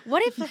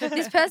 what if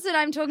this person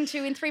I'm talking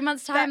to in 3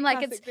 months' time,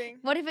 like it's,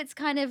 what if it's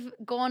kind of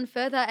gone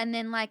further, and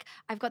then like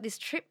I've got this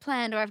trip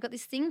planned or I've got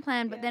this thing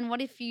planned, but then what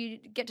if you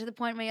get to the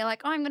point where you're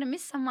like, oh, I'm going to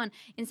miss someone.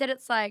 Instead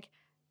it's like,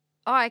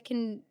 oh, I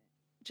can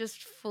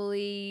just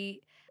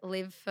fully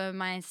live for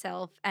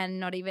myself and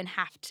not even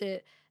have to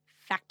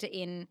factor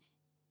in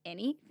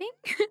anything.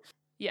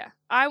 Yeah.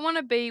 I want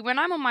to be, when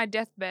I'm on my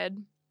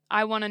deathbed,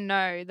 I want to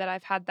know that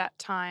I've had that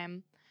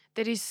time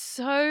that is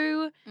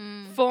so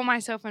Mm. for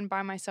myself and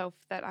by myself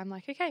that I'm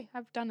like, okay,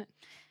 I've done it.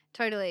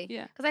 Totally.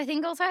 Yeah. Because I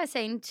think also I was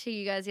saying to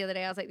you guys the other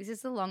day, I was like, this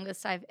is the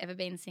longest I've ever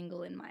been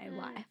single in my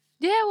life,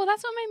 Yeah, well,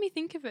 that's what made me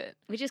think of it.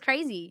 which is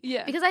crazy.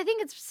 Yeah. Because I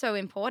think it's so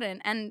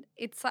important. And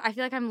it's, I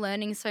feel like I'm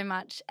learning so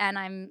much and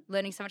I'm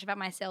learning so much about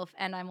myself.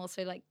 And I'm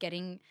also like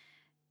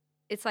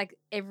it's like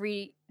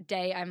every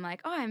day I'm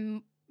like, oh,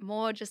 I'm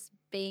more just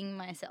being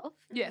myself.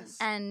 Yes.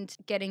 And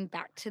getting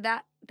back to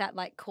that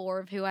like core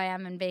of who I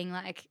am and being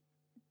like,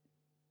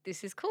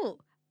 this is cool.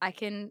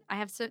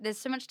 There's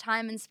so much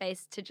time and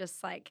space to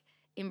just like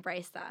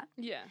embrace that.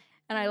 Yeah.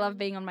 And I love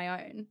being on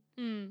my own.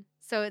 Mm.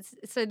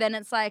 So then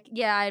it's like,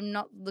 yeah, I'm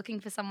not looking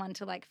for someone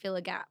to like fill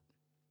a gap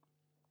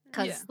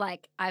because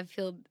like I've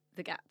filled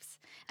the gaps.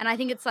 And I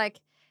think it's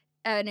like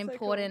an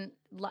important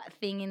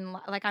thing in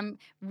like, I'm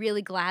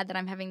really glad that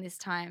I'm having this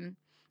time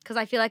because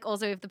I feel like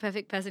also if the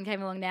perfect person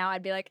came along now,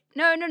 I'd be like,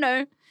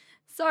 no,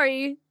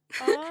 sorry.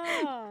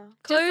 Oh.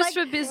 Close like,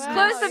 for business.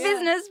 Close for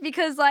business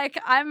because like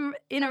I'm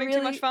in Having a really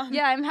too much fun.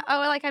 Yeah,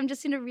 I'm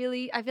just in a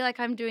really, I feel like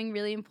I'm doing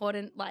really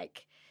important,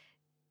 like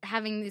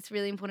having this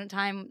really important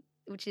time,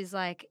 which is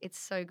like it's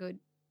so good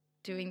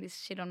doing this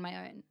shit on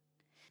my own.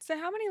 So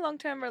how many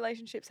long-term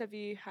relationships have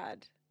you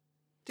had?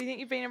 Do you think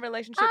you've been in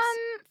relationships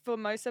for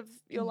most of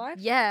your life?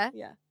 Yeah.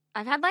 Yeah.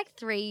 I've had like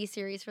 3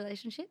 serious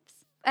relationships.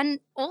 And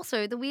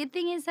also the weird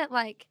thing is that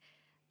like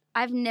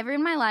I've never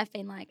in my life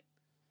been like,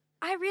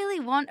 I really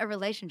want a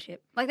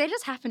relationship. Like they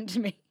just happened to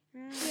me.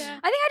 Yeah.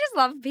 I think I just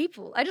love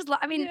people.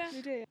 I mean,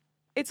 You do.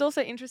 It's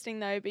also interesting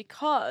though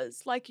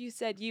because, like you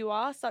said, you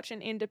are such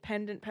an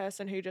independent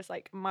person who just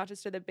like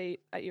marches to the beat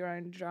at your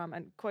own drum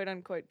and quote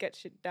unquote gets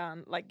shit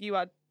done. Like you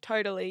are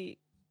totally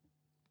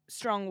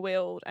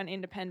strong-willed and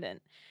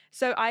independent.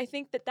 So I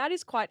think that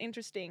is quite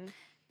interesting.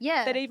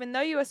 yeah. That even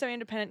though you are so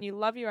independent, you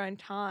love your own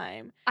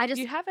time. I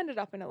just You have ended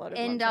up in a lot of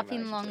end long-term up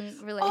in long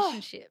relationships.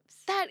 relationships.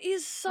 That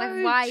is so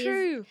Like, why is-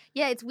 true.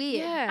 Yeah, it's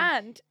weird. Yeah.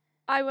 And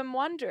I am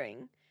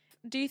wondering,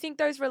 do you think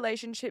those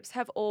relationships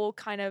have all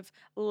kind of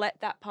let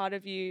that part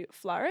of you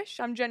flourish?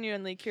 I'm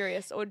genuinely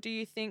curious. Or do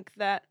you think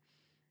that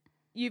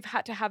you've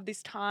had to have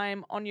this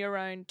time on your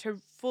own to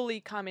fully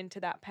come into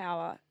that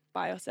power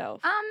by yourself?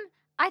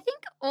 I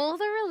think all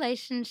the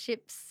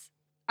relationships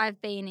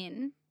I've been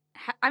in,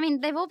 I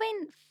mean, they've all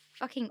been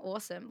fucking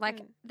awesome.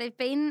 Like, they've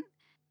been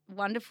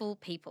wonderful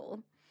people.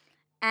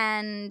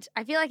 And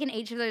I feel like in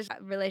each of those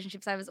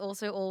relationships, I was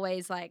also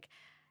always like,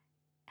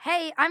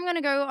 hey, I'm going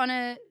to go on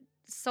a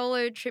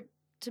solo trip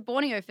to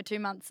Borneo for 2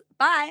 months.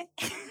 Bye.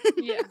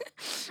 Yeah.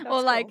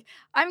 Or like, cool.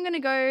 I'm going to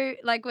go,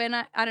 like, when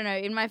I don't know,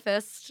 in my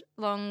first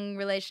long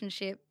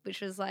relationship, which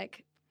was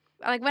like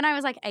when I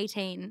was like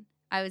 18,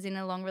 I was in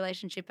a long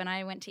relationship and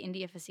I went to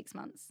India for 6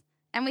 months.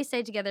 And we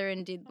stayed together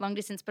and did long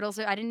distance, but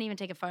also I didn't even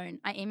take a phone.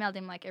 I emailed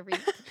him like every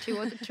 2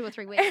 or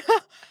 3 weeks.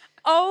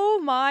 Oh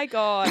my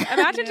God.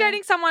 Imagine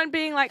dating someone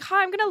being like,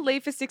 hi, I'm going to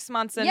leave for 6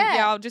 months and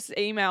I'll just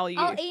email you.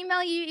 I'll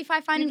email you if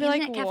I find You'd an be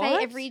like, internet cafe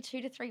 "What?" every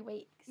 2 to 3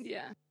 weeks.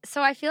 Yeah.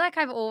 So I feel like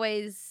I've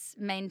always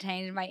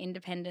maintained my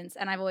independence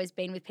and I've always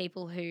been with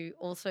people who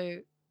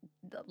also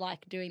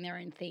like doing their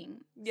own thing.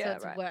 Yeah, so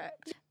it's right.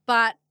 worked.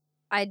 But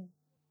I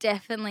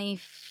definitely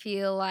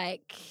feel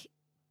like,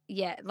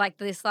 like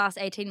this last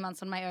 18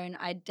 months on my own,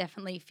 I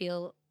definitely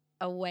feel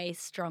a way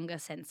stronger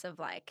sense of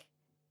like,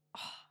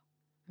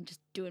 I'm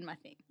just doing my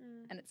thing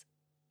and it's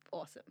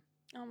awesome.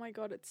 Oh my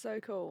God, it's so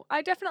cool.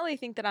 I definitely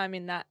think that I'm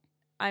in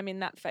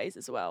that phase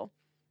as well.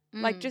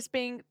 Like just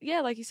being,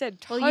 like you said,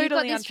 Well, totally you've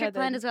got this trip untethered.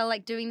 planned as well,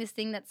 like doing this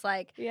thing that's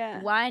like, Yeah.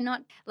 why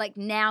not? Like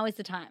now is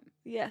the time.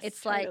 Yes,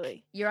 It's totally.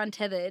 like you're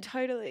untethered.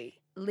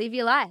 Totally. Live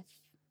your life.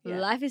 Yeah.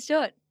 Life is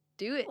short.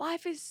 Do it.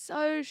 Life is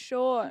so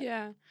short.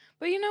 Yeah.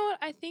 But you know what?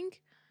 I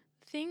think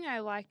the thing I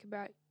like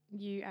about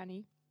you,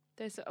 Annie,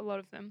 there's a lot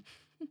of them,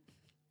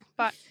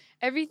 but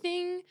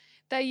everything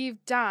that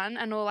you've done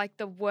and all like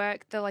the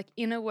work, the like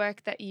inner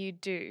work that you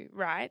do,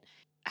 right,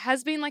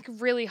 has been like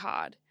really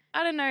hard.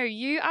 I don't know,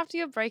 you after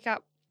your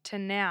breakup to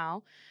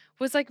now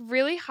was like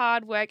really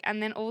hard work,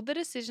 and then all the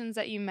decisions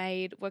that you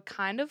made were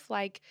kind of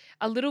like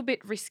a little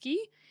bit risky.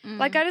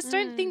 Like I just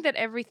don't think that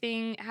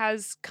everything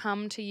has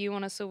come to you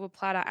on a silver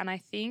platter, and I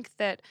think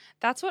that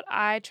that's what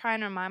I try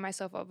and remind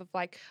myself of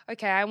like,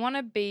 okay, I want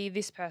to be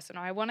this person, or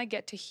I want to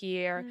get to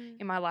here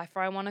in my life,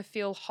 or I want to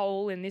feel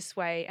whole in this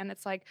way, and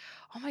it's like,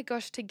 oh my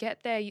gosh, to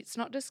get there, it's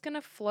not just going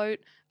to float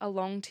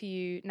along to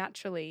you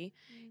naturally.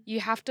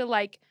 You have to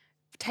like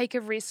take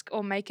a risk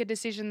or make a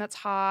decision that's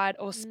hard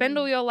or spend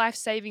all your life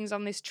savings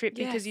on this trip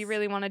because you Yes.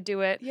 really want to do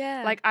it.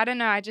 Yeah. Like, I don't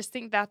know. I just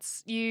think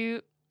that's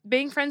you.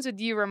 Being friends with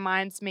you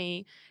reminds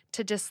me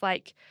to just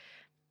like,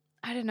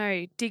 I don't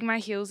know, dig my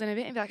heels in a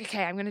bit and be like,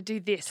 okay, I'm going to do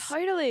this.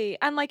 Totally.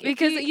 And like,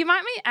 Because you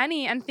might meet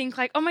Annie and think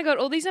like, oh my God,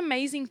 all these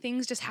amazing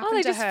things just happen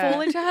they to just her.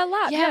 fall into her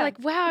lap. Yeah, like,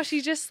 wow,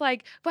 she's just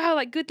like, wow,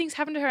 like good things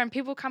happen to her and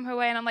people come her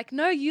way. And I'm like,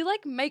 no, you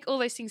like make all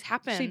those things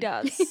happen. She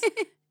does.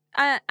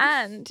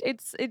 And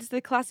it's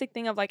the classic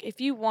thing of like, if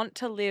you want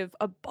to live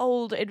a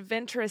bold,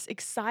 adventurous,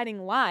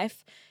 exciting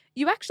life,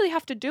 you actually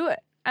have to do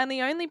it. And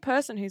the only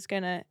person who's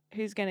gonna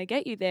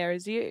get you there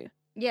is you.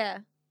 Yeah.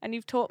 And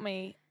you've taught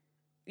me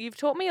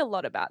a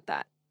lot about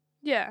that.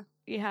 Yeah.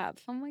 You have.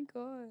 Oh my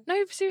God.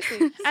 No, seriously.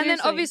 And then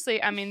Seriously.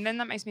 obviously, I mean, then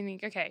that makes me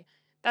think, okay,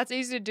 that's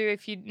easy to do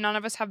if none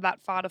of us have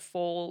that far to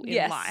fall in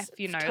Yes, life,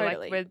 you know,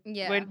 totally. like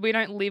Yeah. we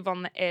don't live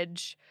on the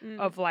edge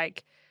of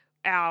like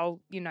our,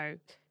 you know,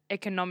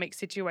 economic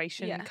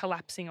situation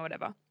collapsing or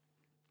whatever.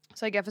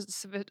 So I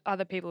guess for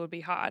other people it would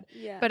be hard.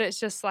 Yeah. But it's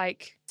just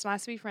like, it's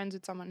nice to be friends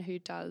with someone who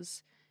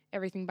does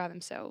everything by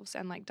themselves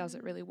and like does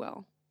it really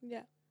well.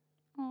 Yeah.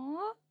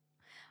 Aw.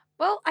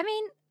 Well, I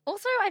mean,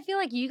 also I feel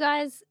like you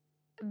guys,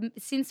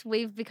 since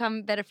we've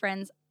become better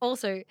friends,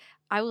 also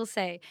I will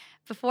say,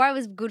 before I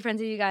was good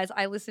friends with you guys,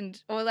 I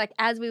listened, or like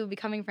as we were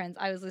becoming friends,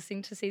 I was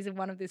listening to season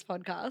 1 of this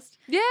podcast.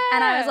 Yeah.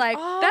 And I was like,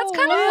 that's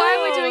kind of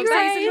why we're doing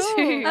season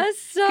 2.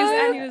 That's so Because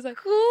Annie was like,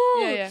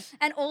 cool. Yeah.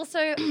 And also,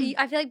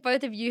 I feel like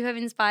both of you have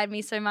inspired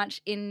me so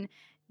much in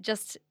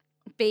just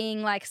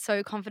being like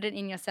so confident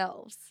in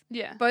yourselves.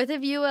 Yeah. Both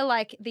of you are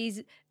like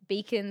these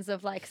beacons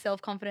of like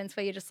self-confidence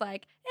where you're just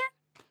like,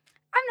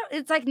 I'm not,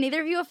 it's like neither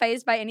of you are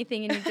fazed by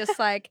anything and you're just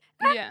like,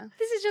 Yeah.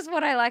 this is just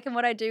what I like and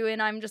what I do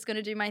and I'm just going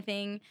to do my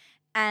thing.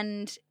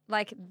 And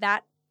like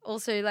that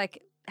also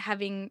like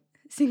having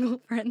single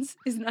friends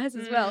is nice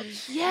as well.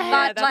 Yeah,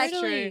 But that's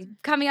like true.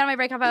 coming out of my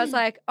breakup, I was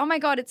like, oh my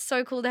God, it's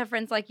so cool to have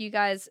friends like you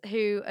guys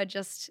who are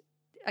just,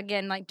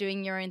 again, like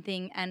doing your own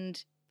thing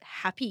and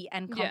happy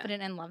and Yeah.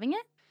 confident and loving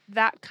it.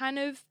 That kind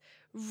of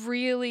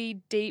really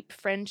deep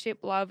friendship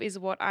love is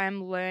what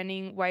I'm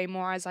learning way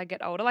more as I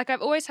get older. Like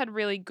I've always had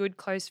really good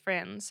close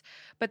friends,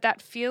 but that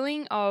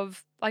feeling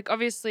of like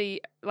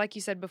obviously like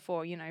you said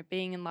before, you know,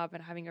 being in love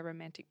and having a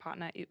romantic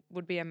partner, it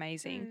would be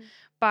amazing.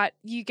 But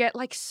you get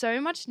like so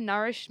much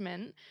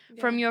nourishment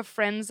from your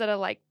friends that are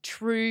like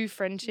true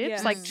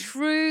friendships, like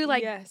true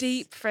like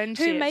deep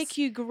friendships Who make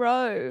you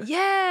grow.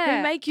 Yeah.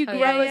 Who make you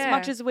Totally. grow Yeah. as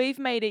much as we've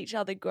made each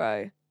other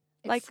grow.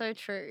 It's Like- so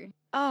true.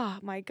 Oh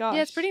my gosh.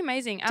 Yeah, it's pretty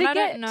amazing. And I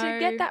don't know to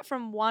get that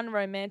from one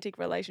romantic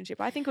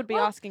relationship, I think would be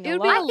Well, asking it a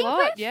would be lot. I think lot,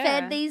 we're yeah.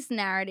 fed these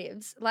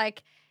narratives,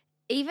 like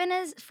even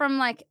as from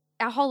like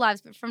our whole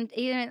lives, but from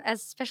even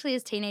as especially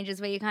as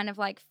teenagers, where you're kind of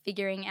like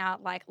figuring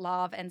out like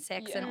love and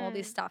sex and all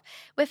this stuff.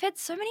 We're fed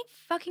so many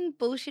fucking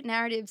bullshit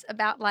narratives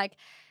about like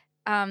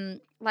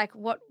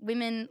what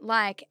women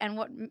like and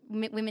what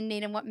women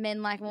need and what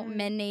men like and what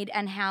men need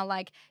and how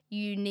like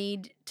you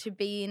need to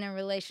be in a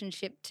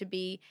relationship to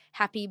be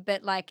happy,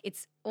 but like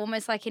it's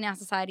almost like in our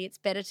society it's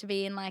better to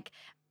be in like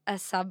a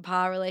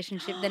subpar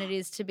relationship than it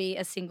is to be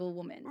a single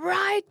woman.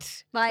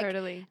 Right. Like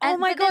totally. Oh and-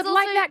 my but there's God,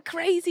 like also- that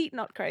crazy,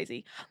 not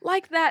crazy,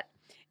 like that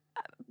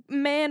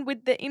man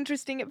with the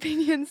interesting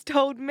opinions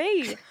told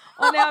me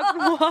on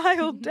our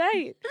wild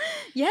date.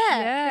 Yeah.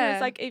 It Yeah.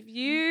 was like, if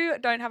you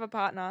don't have a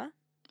partner,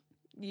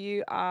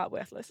 you are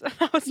worthless. And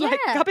I was like,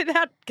 Yeah. copy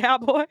that,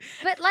 cowboy.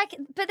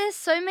 But there's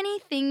so many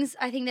things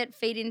I think that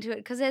feed into it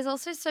because there's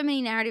also so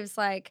many narratives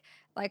like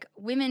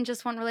women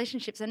just want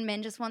relationships and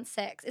men just want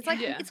sex. It's like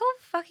Yeah. it's all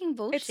fucking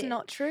bullshit. It's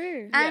not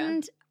true.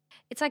 And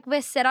it's like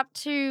we're set up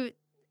to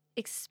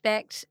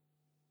expect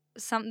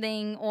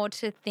something or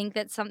to think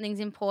that something's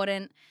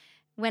important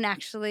when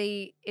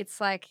actually it's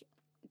like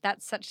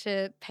that's such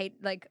a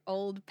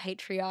old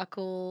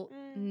patriarchal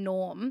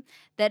norm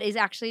that is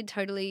actually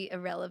totally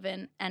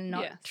irrelevant and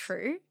not Yes.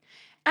 true.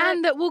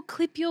 And that will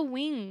clip your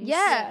wings.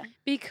 Yeah.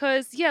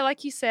 Because,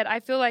 like you said, I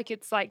feel like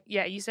it's like,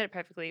 you said it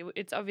perfectly.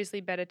 It's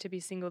obviously better to be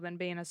single than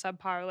be in a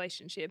subpar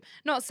relationship.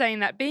 Not saying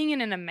that being in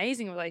an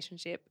amazing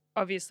relationship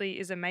obviously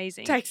is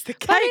amazing. Takes the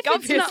But cake,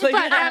 if it's not-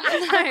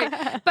 obviously.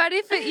 no. But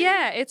if it,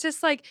 it's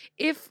just like,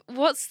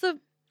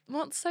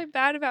 what's so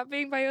bad about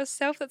being by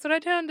yourself? That's what I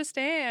don't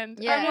understand.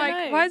 Yeah. I'm I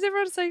like, know. why is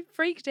everyone so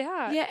freaked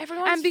out? Yeah,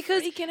 everyone's and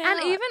because freaking out.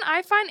 and even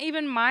I find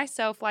even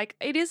myself like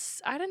it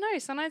is, I don't know,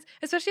 sometimes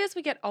especially as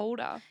we get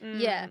older,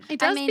 Yeah. it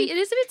does I mean, it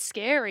is a bit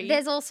scary.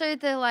 there's also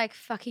the like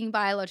fucking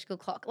biological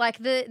clock. Like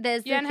there's the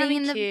and thing having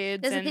in the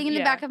kids there's a and- thing in the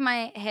yeah. back of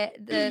my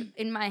head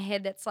in my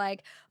head that's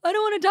like, I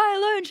don't want to die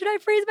alone. Should I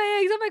freeze my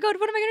eggs? Oh my God,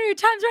 what am I gonna do?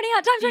 Time's running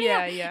out, time's running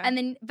out. Yeah. And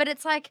then but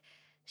it's like,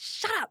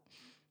 shut up.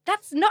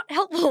 That's not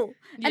helpful.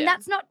 Yeah. And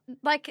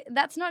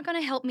that's not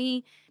gonna help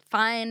me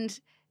find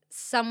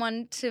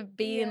someone to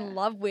be in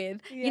love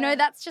with. You know, Yeah.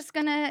 that's just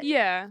gonna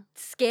Yeah.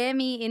 scare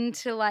me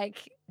into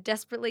like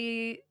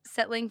desperately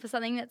settling for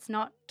something that's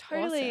not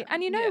Totally. awesome.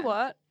 And you know Yeah.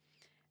 what?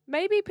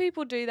 Maybe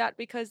people do that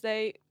because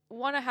they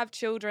want to have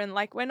children.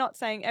 Like, we're not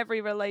saying every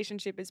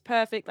relationship is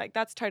perfect. Like,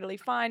 that's totally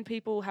fine.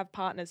 People have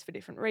partners for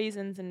different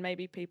reasons. And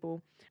maybe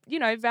people,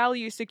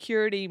 value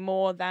security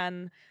more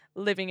than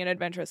living an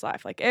adventurous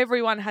life. Like,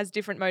 everyone has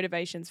different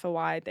motivations for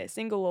why they're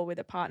single or with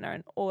a partner,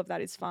 and all of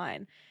that is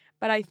fine.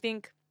 But I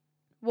think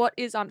what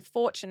is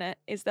unfortunate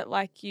is that,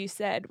 like you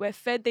said, we're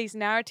fed these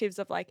narratives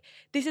of like,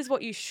 this is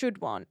what you should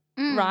want,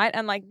 right?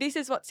 And like, this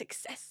is what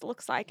success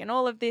looks like and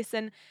all of this.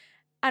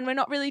 And we're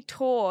not really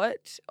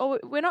taught, or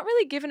we're not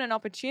really given an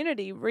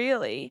opportunity,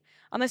 really,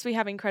 unless we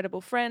have incredible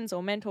friends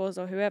or mentors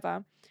or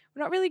whoever.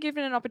 We're not really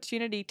given an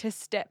opportunity to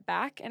step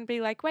back and be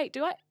like, wait,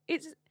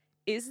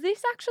 is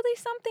this actually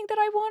something that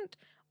I want?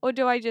 Or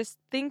do I just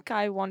think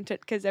I want it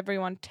because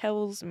everyone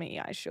tells me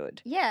I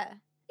should? Yeah.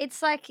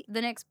 it's like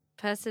the next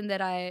person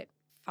that I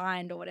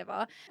find or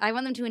whatever, I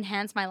want them to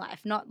enhance my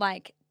life, not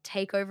like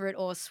take over it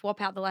or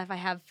swap out the life I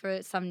have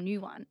for some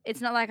new one.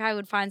 It's not like I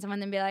would find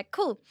someone and be like,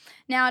 cool,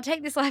 now I'll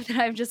take this life that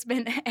I've just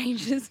spent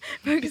ages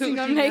focusing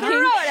on making.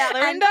 Throw it out the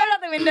and window. throw it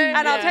out the window.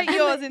 And I'll Yeah. take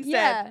yours instead.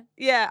 Yeah.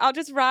 Yeah, I'll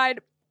just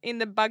ride in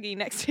the buggy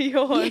next to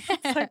yours. Yeah.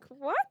 It's like,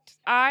 what?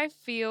 I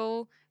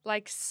feel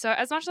like so,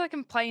 as much as I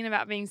complain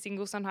about being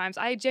single sometimes,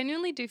 I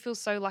genuinely do feel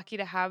so lucky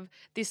to have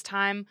this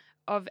time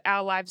of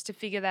our lives to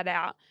figure that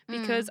out,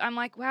 because I'm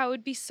like, wow, it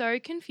would be so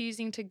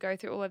confusing to go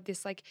through all of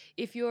this. Like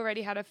if you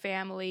already had a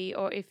family,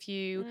 or if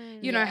you,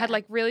 you know, had Yeah.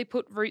 like really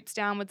put roots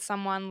down with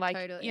someone, like,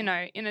 Totally. you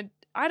know, in a,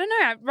 I don't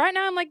know. Right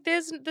now I'm like,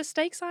 the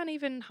stakes aren't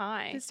even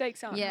high. The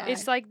stakes aren't Yeah. high.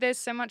 It's like there's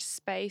so much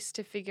space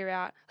to figure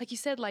out. Like you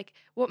said, like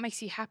what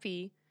makes you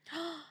happy.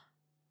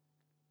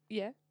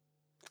 Yeah.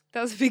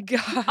 That was a big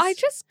gasp. I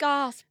just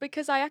gasped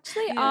because I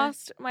actually Yeah.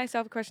 asked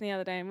myself a question the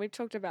other day, and we've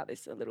talked about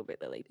this a little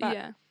bit, Lily. But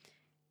yeah.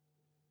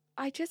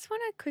 I just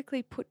want to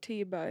quickly put to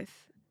you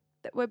both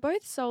that we're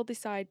both sold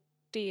this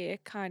idea,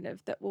 kind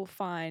of, that we'll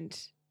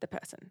find the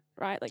person,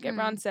 right? Like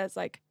everyone says,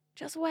 like,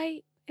 just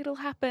wait, it'll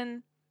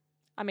happen.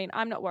 I mean,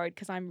 I'm not worried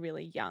because I'm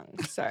really young,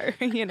 so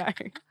you know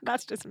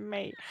that's just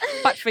me.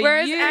 But for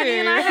Whereas you, Annie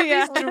and I have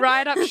yeah. these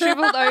dried up,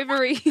 shriveled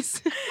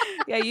ovaries.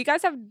 Yeah, you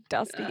guys have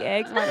dusty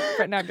eggs. No,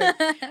 I'm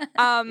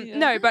joking. Yeah.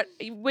 No, but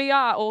we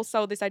are all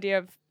sold this idea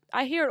of.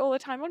 I hear it all the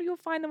time. Oh, you'll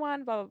find the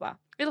one. Blah blah blah.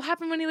 It'll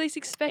happen when you least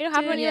expect it.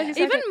 happen when you least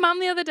expect Even it. Mum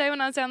the other day when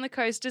I was down the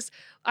coast,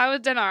 I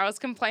was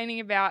complaining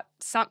about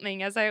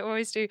something, as I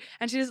always do,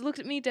 and she just looked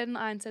at me dead in the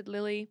eye and said,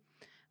 Lily,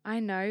 I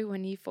know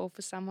when you fall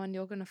for someone,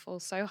 you're going to fall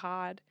so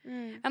hard.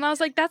 And I was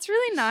like, that's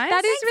really nice.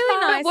 That is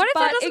really nice. But what if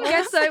that but doesn't it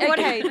gets happen?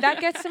 okay? That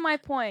gets to my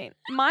point.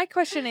 My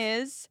question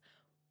is,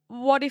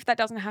 what if that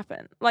doesn't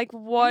happen? Like,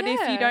 what if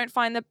Yeah. you don't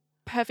find the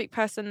perfect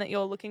person that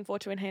you're looking for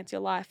to enhance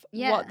your life?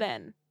 Yeah. What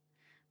then?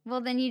 Well,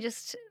 then you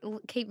just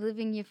keep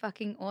living your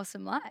fucking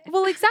awesome life.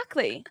 Well,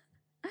 exactly.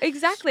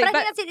 Exactly. But I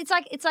think that's it.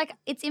 It's like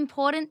it's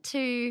important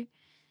to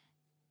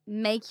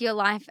make your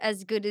life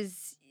as good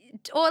as,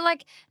 or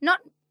like not.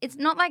 It's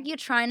not like you're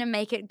trying to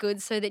make it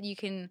good so that you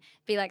can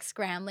be like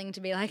scrambling to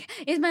be like,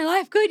 is my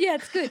life good? Yeah,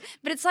 it's good.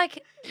 But it's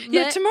like,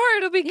 Yeah, tomorrow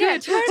it'll be Yeah,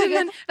 good. tomorrow it'll be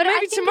And good. then But I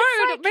maybe think tomorrow,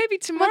 it's like, maybe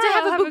tomorrow once I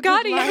have I'll a good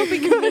Bugatti, life. it'll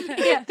be good.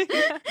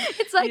 yeah.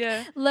 It's like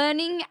Yeah.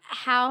 learning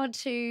how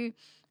to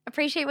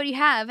appreciate what you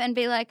have and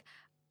be like,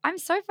 I'm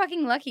so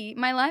fucking lucky.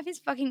 My life is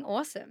fucking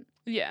awesome.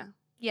 Yeah.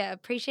 Yeah,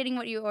 appreciating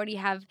what you already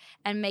have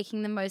and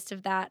making the most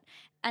of that,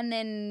 and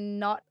then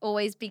not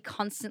always be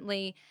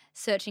constantly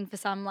searching for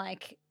some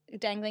like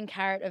dangling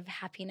carrot of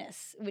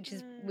happiness, which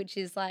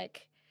is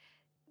like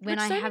when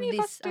Which I so have many of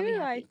this, us I'll be do,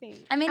 happy. I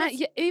think. I mean, it's,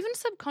 Yeah, even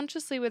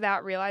subconsciously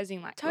without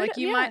realizing, like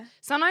you yeah. might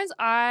sometimes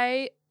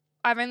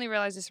I've only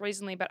realized this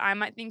recently, but I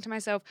might think to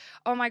myself,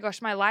 oh my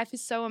gosh, my life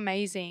is so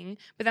amazing.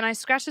 But then I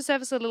scratch the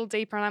surface a little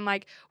deeper and I'm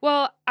like,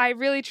 well, I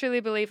really truly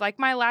believe like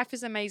my life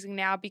is amazing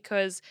now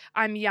because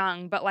I'm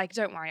young, but like,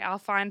 don't worry, I'll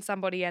find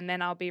somebody and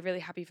then I'll be really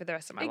happy for the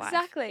rest of my life.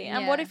 Exactly.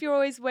 And what Yeah. if you're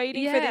always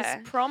waiting for Yeah.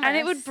 this promise? And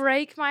it would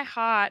break my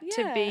heart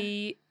to Yeah.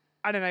 be,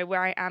 I don't know,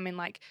 where I am in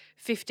like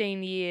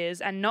 15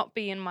 years and not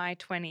be in my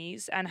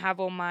 20s and have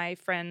all my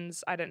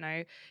friends, I don't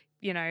know,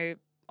 you know,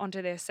 onto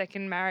their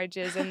second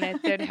marriages and their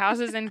third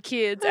houses and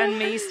kids, and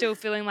me still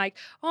feeling like,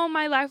 oh,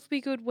 my life will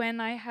be good when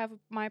I have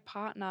my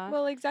partner.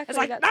 Well, exactly.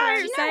 like, That's no, what I'm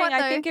you know saying. what,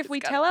 I think though? if we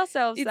It's got- tell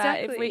ourselves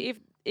Exactly. that,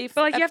 if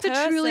but like a you have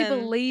to truly person-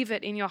 believe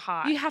it in your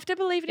heart. You have to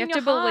believe it You in have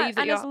your to heart. believe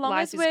that And your as long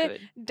life as is we're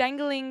good.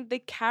 dangling the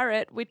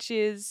carrot, which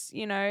is,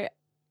 you know,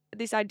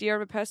 this idea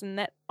of a person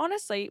that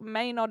honestly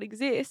may not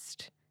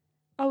exist,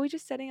 are we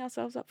just setting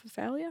ourselves up for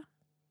failure?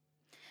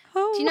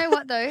 Oh. do you know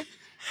what though?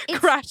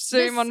 Crash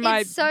zoom on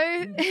my it's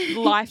so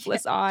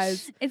lifeless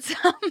eyes. It's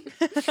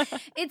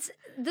it's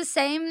the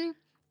same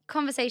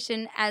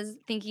conversation as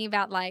thinking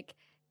about like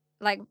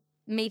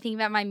me thinking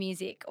about my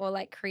music or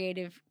like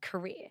creative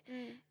career.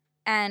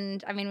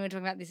 And I mean, we were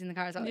talking about this in the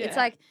car as well. It's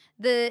Yeah. like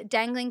the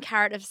dangling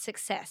carrot of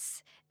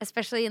success,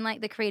 especially in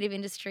like the creative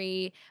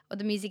industry or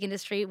the music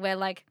industry, where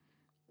like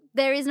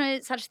there is no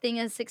such thing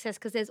as success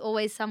because there's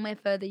always somewhere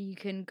further you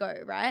can go,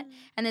 right?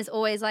 And there's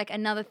always like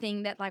another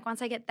thing that like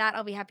once I get that,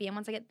 I'll be happy. And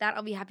once I get that,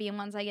 I'll be happy. And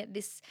once I get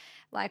this,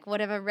 like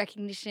whatever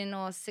recognition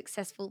or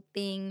successful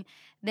thing,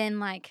 then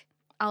like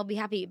I'll be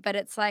happy. But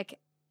it's like,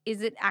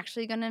 is it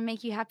actually going to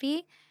make you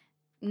happy?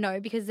 No,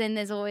 because then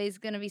there's always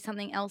going to be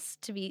something else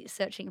to be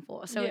searching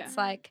for. So Yeah. it's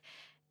like,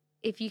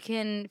 if you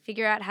can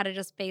figure out how to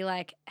just be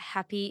like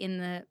happy in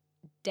the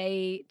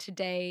day to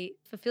day,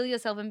 fulfill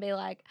yourself and be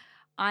like,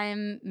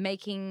 I'm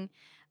making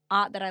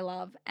art that I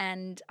love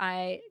and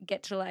I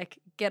get to like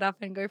get up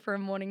and go for a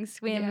morning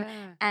swim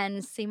Yeah.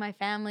 and see my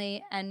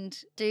family and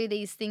do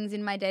these things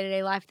in my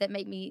day-to-day life that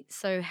make me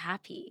so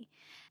happy.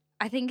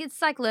 I think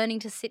it's like learning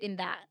to sit in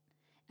that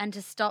and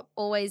to stop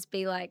always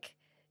be like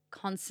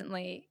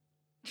constantly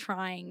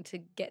trying to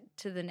get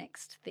to the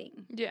next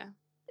thing. Yeah.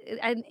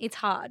 And it's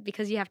hard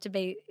because you have to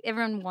be,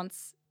 everyone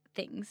wants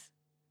things,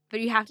 but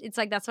you have to, it's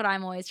like that's what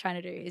I'm always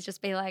trying to do is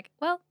just be like,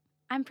 well,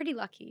 I'm pretty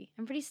lucky.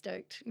 I'm pretty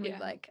stoked. With, Yeah.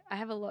 like, I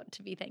have a lot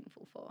to be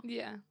thankful for.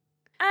 Yeah.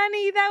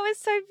 Annie, that was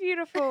so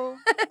beautiful.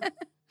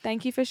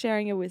 Thank you for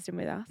sharing your wisdom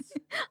with us.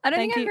 I don't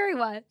Thank think I'm you. very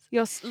wise.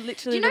 You're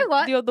literally Do you know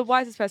what? You're the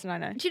wisest person I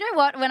know. Do you know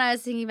what? When I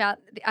was thinking about,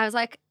 I was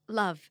like,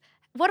 love.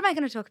 What am I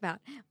going to talk about?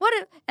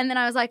 And then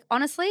I was like,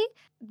 honestly,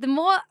 the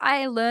more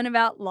I learn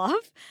about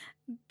love,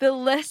 the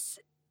less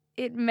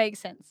it makes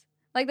sense.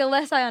 Like, the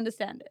less I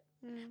understand it.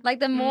 Like,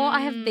 the more I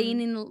have been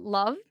in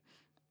love,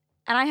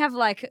 and I have,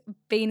 like,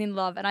 been in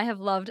love, and I have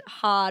loved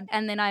hard,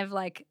 and then I've,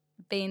 like,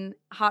 been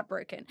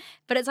heartbroken.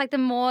 But it's like the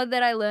more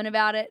that I learn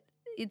about it,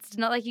 it's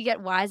not like you get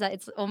wiser.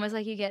 It's almost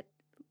like you get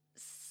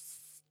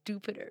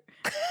stupider.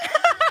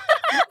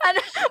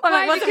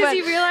 Why? Because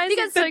you realize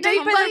Because it's so the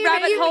deeper the complicated.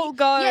 rabbit hole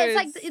goes.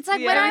 Yeah, it's like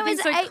when I was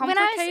Everything's so when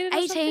I complicated or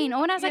was 18 something?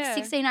 or when I was like Yeah.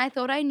 16, I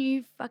thought I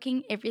knew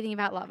fucking everything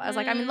about love. I was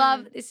like, I'm in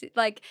love. This is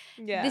like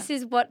Yeah. this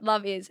is what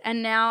love is.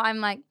 And now I'm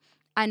like,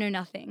 I know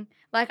nothing.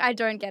 Like, I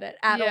don't get it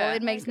at all. Yeah.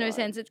 It makes no God.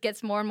 sense. It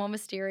gets more and more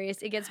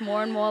mysterious. It gets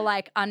more and more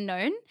like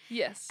unknown.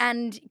 Yes.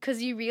 And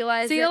because you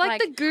realize So that you're like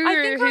the guru I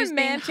think who's been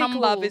romantic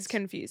humbled. love is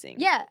confusing.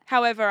 yeah.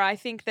 However, I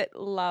think that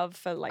love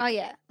for like Oh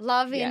yeah,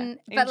 love yeah, in,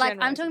 in but like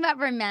general. I'm talking about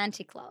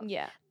romantic love.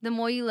 yeah. The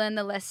more you learn,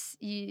 the less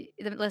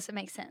it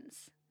makes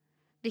sense,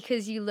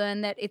 because you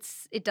learn that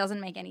it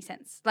doesn't make any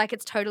sense. Like,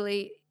 it's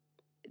totally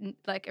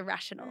like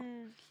irrational.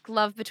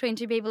 Love between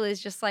two people is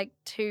just like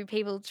two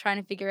people trying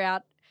to figure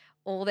out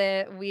all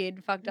their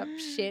weird, fucked up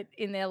shit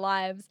in their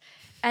lives,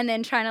 and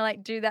then trying to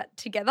like do that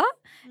together.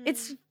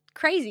 It's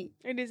crazy.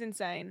 It is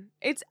insane.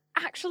 It's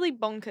actually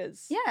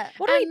bonkers. Yeah.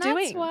 What are we And doing?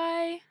 That's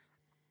why.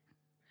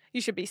 You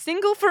should be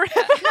single forever.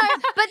 No,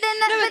 but then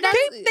but that's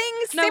Keep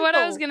things No, simple. what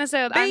I was gonna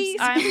say, Be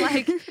I'm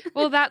like,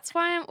 well, that's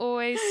why I'm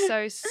always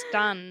so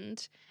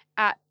stunned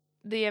at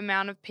the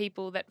amount of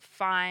people that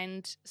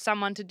find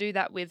someone to do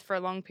that with for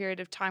a long period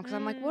of time. Because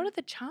I'm like, what are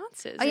the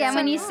chances? Oh yeah, It's and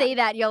when so you hard. see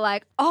that, you're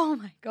like, oh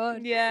my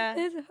god, Yeah.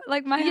 there's,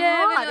 like my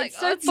Yeah, and heart. then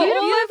It's you're so like, For oh,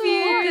 beautiful. all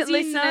of you because you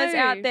listeners know.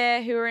 out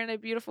there who are in a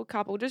beautiful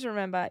couple, just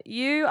remember,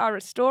 you are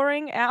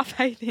restoring our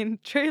faith in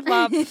true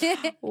love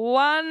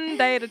one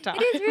day at a time.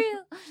 It is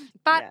real.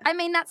 But Yeah. I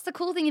mean, that's the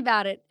cool thing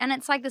about it. And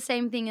it's like the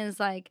same thing as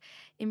like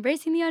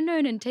embracing the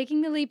unknown and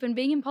taking the leap and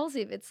being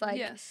impulsive. It's like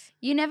yes.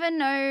 you never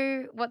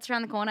know what's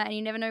around the corner, and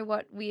you never know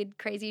what weird,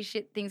 crazy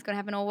shit thing's going to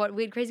happen or what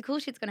weird, crazy, cool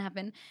shit's going to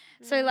happen.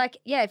 So like,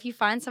 yeah, if you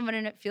find someone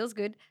and it feels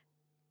good,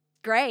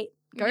 great,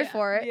 go Yeah.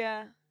 for it.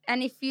 Yeah.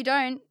 And if you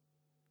don't,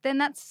 then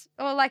that's,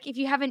 or like if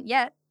you haven't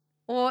yet,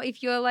 or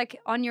if you're like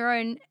on your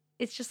own,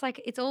 it's just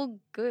like, it's all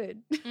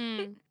good.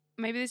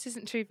 Maybe this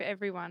isn't true for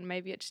everyone.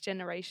 Maybe it's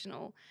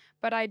generational.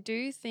 But I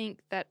do think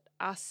that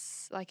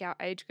us, like our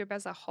age group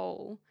as a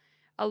whole,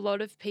 a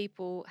lot of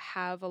people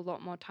have a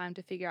lot more time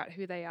to figure out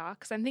who they are.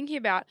 Because I'm thinking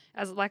about,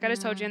 as like I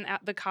just told you in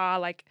the car,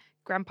 like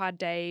Grandpa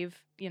Dave,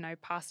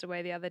 passed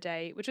away the other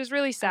day, which was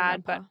really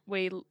sad, but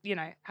Grandpa. we,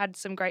 had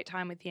some great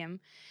time with him.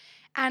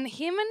 And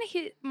him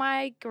and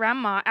my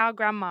grandma, our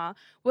grandma,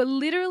 were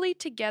literally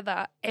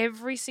together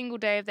every single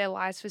day of their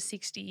lives for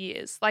 60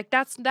 years. Like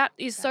that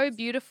is so That's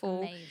beautiful.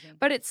 Amazing.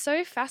 But it's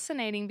so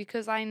fascinating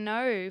because I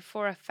know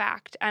for a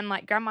fact, and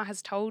like grandma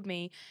has told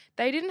me,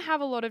 they didn't have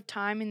a lot of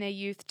time in their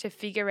youth to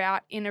figure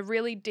out in a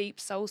really deep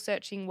soul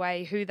searching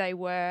way who they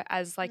were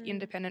as like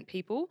independent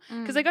people.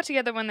 Because they got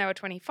together when they were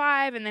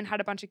 25 and then had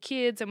a bunch of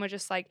kids and were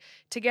just like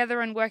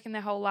together and working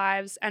their whole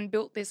lives and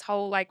built this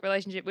whole like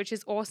relationship, which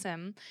is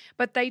awesome.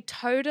 But they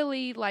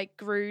totally like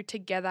grew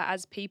together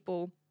as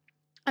people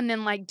and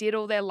then like did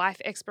all their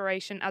life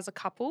exploration as a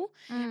couple.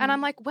 And I'm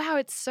like, wow,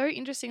 it's so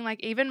interesting. Like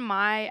even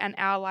my and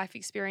our life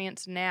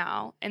experience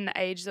now in the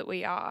age that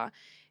we are,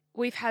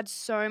 we've had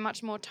so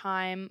much more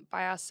time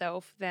by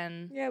ourselves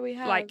than Yeah, we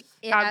have. like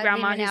Yeah, our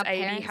grandma even who's our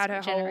 80 parents' had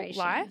her whole generation.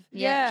 life.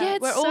 yeah, Yeah,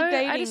 it's we're all so- I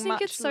dating just think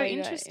much it's so later in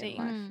interesting.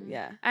 life.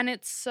 Yeah. And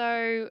it's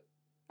so,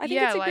 I think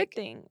Yeah, it's a like, good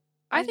thing.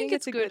 I think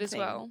it's a good as thing.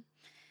 well.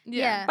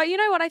 Yeah. But you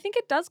know what? I think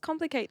it does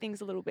complicate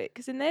things a little bit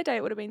because in their day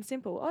it would have been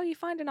simple. Oh, you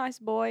find a nice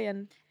boy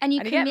and And you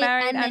and you commit, get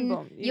married and and then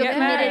boom, you you're get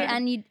committed,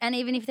 married. and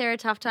even if there are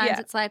tough times, Yeah.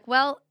 it's like,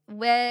 well,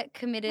 we're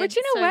committed. Which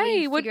in a so way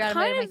we would figure out a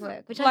way to kind make of it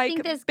work. Which like I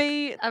think there's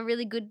be a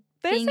really good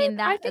there's thing a- in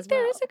that I think as well.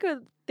 there is a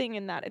good thing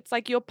in that. It's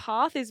like your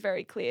path is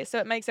very clear, so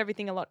it makes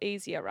everything a lot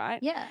easier, right?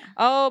 Yeah.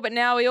 Oh, but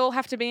now we all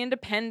have to be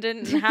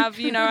independent and have,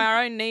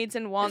 our own needs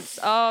and wants.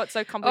 Oh, it's so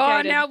Oh,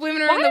 complicated. now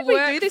women are Why in the don't we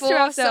workforce. do this to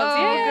ourselves?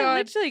 Oh, yeah, God.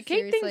 literally keep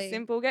Seriously. things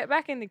simple. Get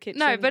back in the kitchen.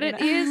 No, but you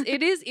it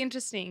know? is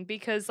interesting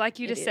because like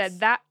you It just said, is.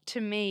 that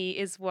to me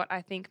is what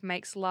I think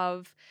makes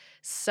love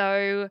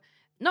so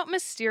not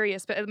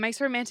mysterious, but it makes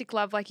romantic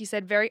love, like you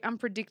said, very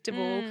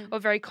unpredictable or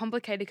very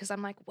complicated because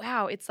I'm like,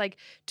 wow, it's like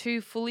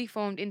two fully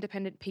formed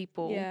independent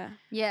people Yeah.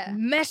 Yeah.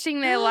 meshing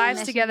their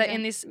lives Meshing together together.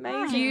 in this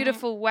Amazing.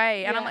 beautiful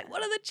way. And I'm Yeah. like,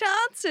 what are the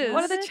chances?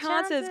 What are the the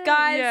chances, chances?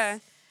 guys? Yeah.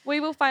 We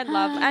will find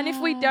love. And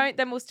if we don't,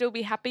 then we'll still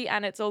be happy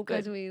and it's all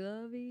Because good. we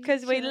love each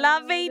Because we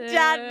love each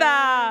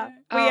other.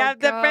 We Oh, have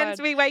the friends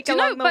God. we wake Do you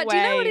know, along the but way. do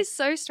you know what is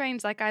so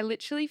strange? Like I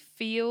literally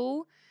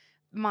feel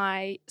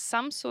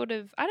some sort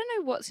of, I don't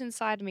know what's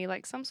inside me,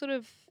 like some sort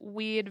of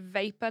weird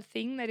vapor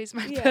thing that is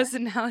my Yeah.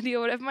 personality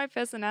or whatever my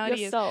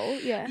personality Your is. soul,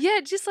 yeah. Yeah,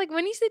 just like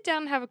when you sit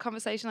down and have a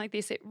conversation like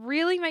this, it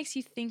really makes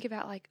you think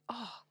about like,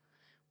 oh,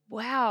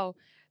 wow,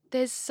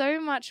 there's so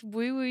much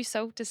woo-woo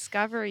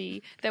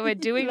self-discovery that we're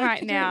doing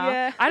right now.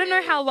 Yeah. I don't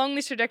know how long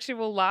this trajectory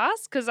will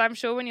last, because I'm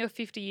sure when you're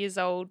 50 years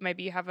old,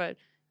 maybe you have a,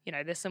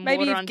 there's some Maybe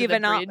water you've under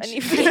given the up bridge. and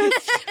you've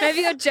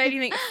Maybe you're jaded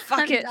and think, fuck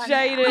I'm it. done.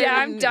 jaded. Yeah,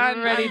 I'm and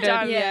done. ready I'm to,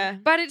 done. Yeah.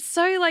 But it's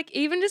so like,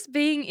 even just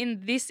being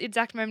in this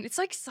exact moment, it's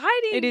so exciting.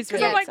 It is because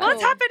really I'm like, exciting.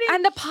 what's happening?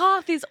 And the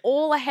path is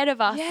all ahead of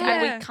us and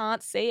Yeah. we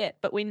can't see it,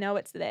 but we know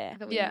it's there.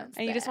 But we Yeah. know it's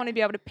And you just there. want to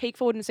be able to peek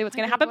forward and see what's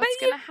Oh my going to God, happen. But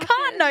what's you gonna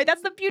can't know. happen?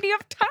 That's the beauty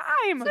of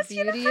time. It's the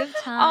beauty of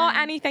Oh, time.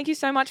 Annie, thank you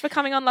so much for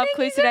coming on Love Thank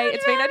Clues you so today. much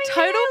It's for been a having me.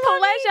 total I love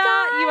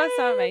pleasure. You are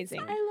so guys.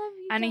 amazing. I love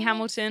you Annie guys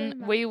Hamilton, so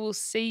much. we will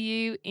see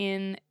you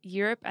in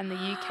Europe and the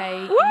UK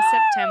in Woo!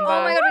 September.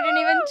 Oh my God, we didn't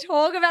even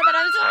talk about that.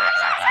 I'm so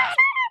excited.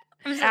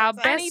 I'm so Our excited.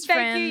 best Annie,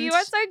 thank you. You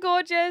are friend. so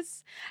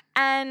gorgeous.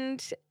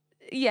 And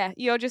yeah,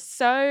 you're just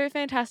so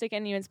fantastic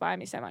and you inspire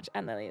me so much.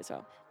 And Lily as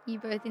well. You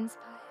both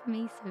inspire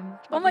me so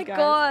much. Oh Love my you guys.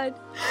 God.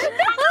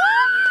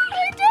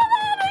 We did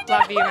it.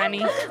 Love you,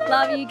 Annie.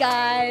 Love you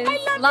guys. I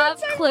love Love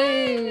you so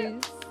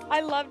Clues. I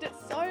loved it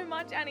so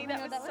much, Annie. Oh my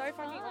That God, was so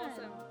fucking fun.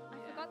 awesome.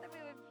 I forgot that we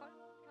were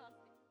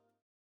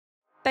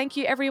podcasting. Thank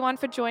you, everyone,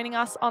 for joining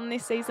us on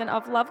this season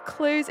of Love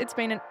Clues. It's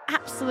been an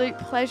absolute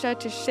pleasure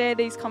to share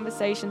these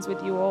conversations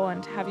with you all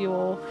and to have you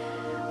all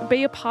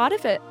be a part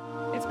of it.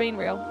 It's been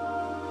real.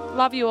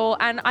 Love you all.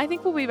 And I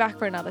think we'll be back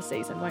for another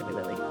season, won't we,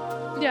 Lily?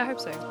 Yeah, I hope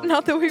so.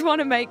 Not that we want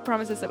to make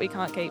promises that we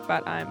can't keep,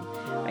 but I'm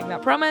making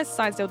that promise.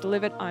 Signed, still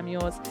delivered. I'm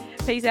yours.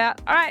 Peace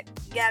out. All right.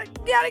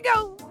 Gotta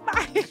go.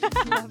 Bye.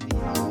 Love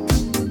you.